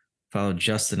 Follow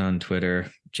Justin on Twitter,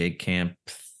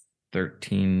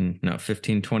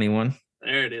 JCamp1521.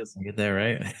 There it is. I get that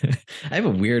right. I have a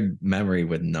weird memory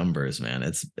with numbers, man.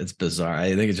 It's bizarre.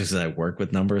 I think it's just that I work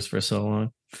with numbers for so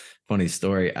long. Funny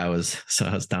story. I was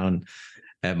down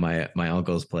at my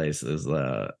uncle's place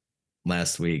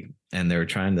last week, and they were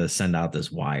trying to send out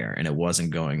this wire, and it wasn't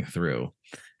going through.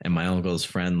 And my uncle's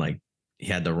friend, like, he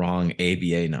had the wrong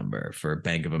ABA number for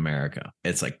Bank of America.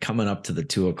 It's like coming up to the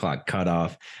 2:00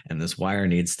 cutoff, and this wire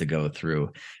needs to go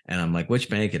through. And I'm like, which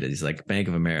bank it is? He's like, Bank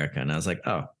of America. And I was like,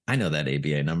 oh, I know that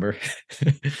ABA number.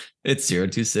 It's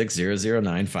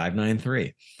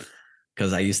 026009593.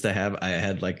 Because I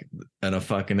had like a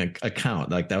fucking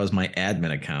account. Like, that was my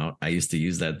admin account. I used to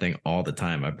use that thing all the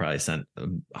time. I probably sent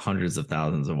hundreds of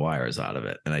thousands of wires out of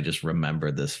it. And I just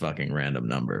remembered this fucking random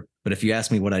number. But if you ask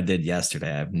me what I did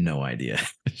yesterday, I have no idea.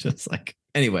 It's just like,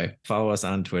 anyway, follow us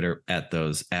on Twitter at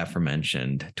those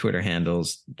aforementioned Twitter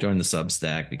handles. Join the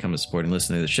Substack, become a supporting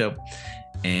listener to the show.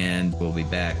 And we'll be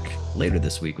back later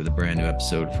this week with a brand new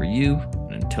episode for you.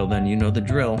 And until then, you know the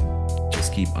drill.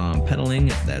 Just keep on peddling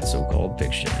that so-called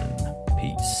fiction.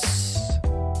 Peace.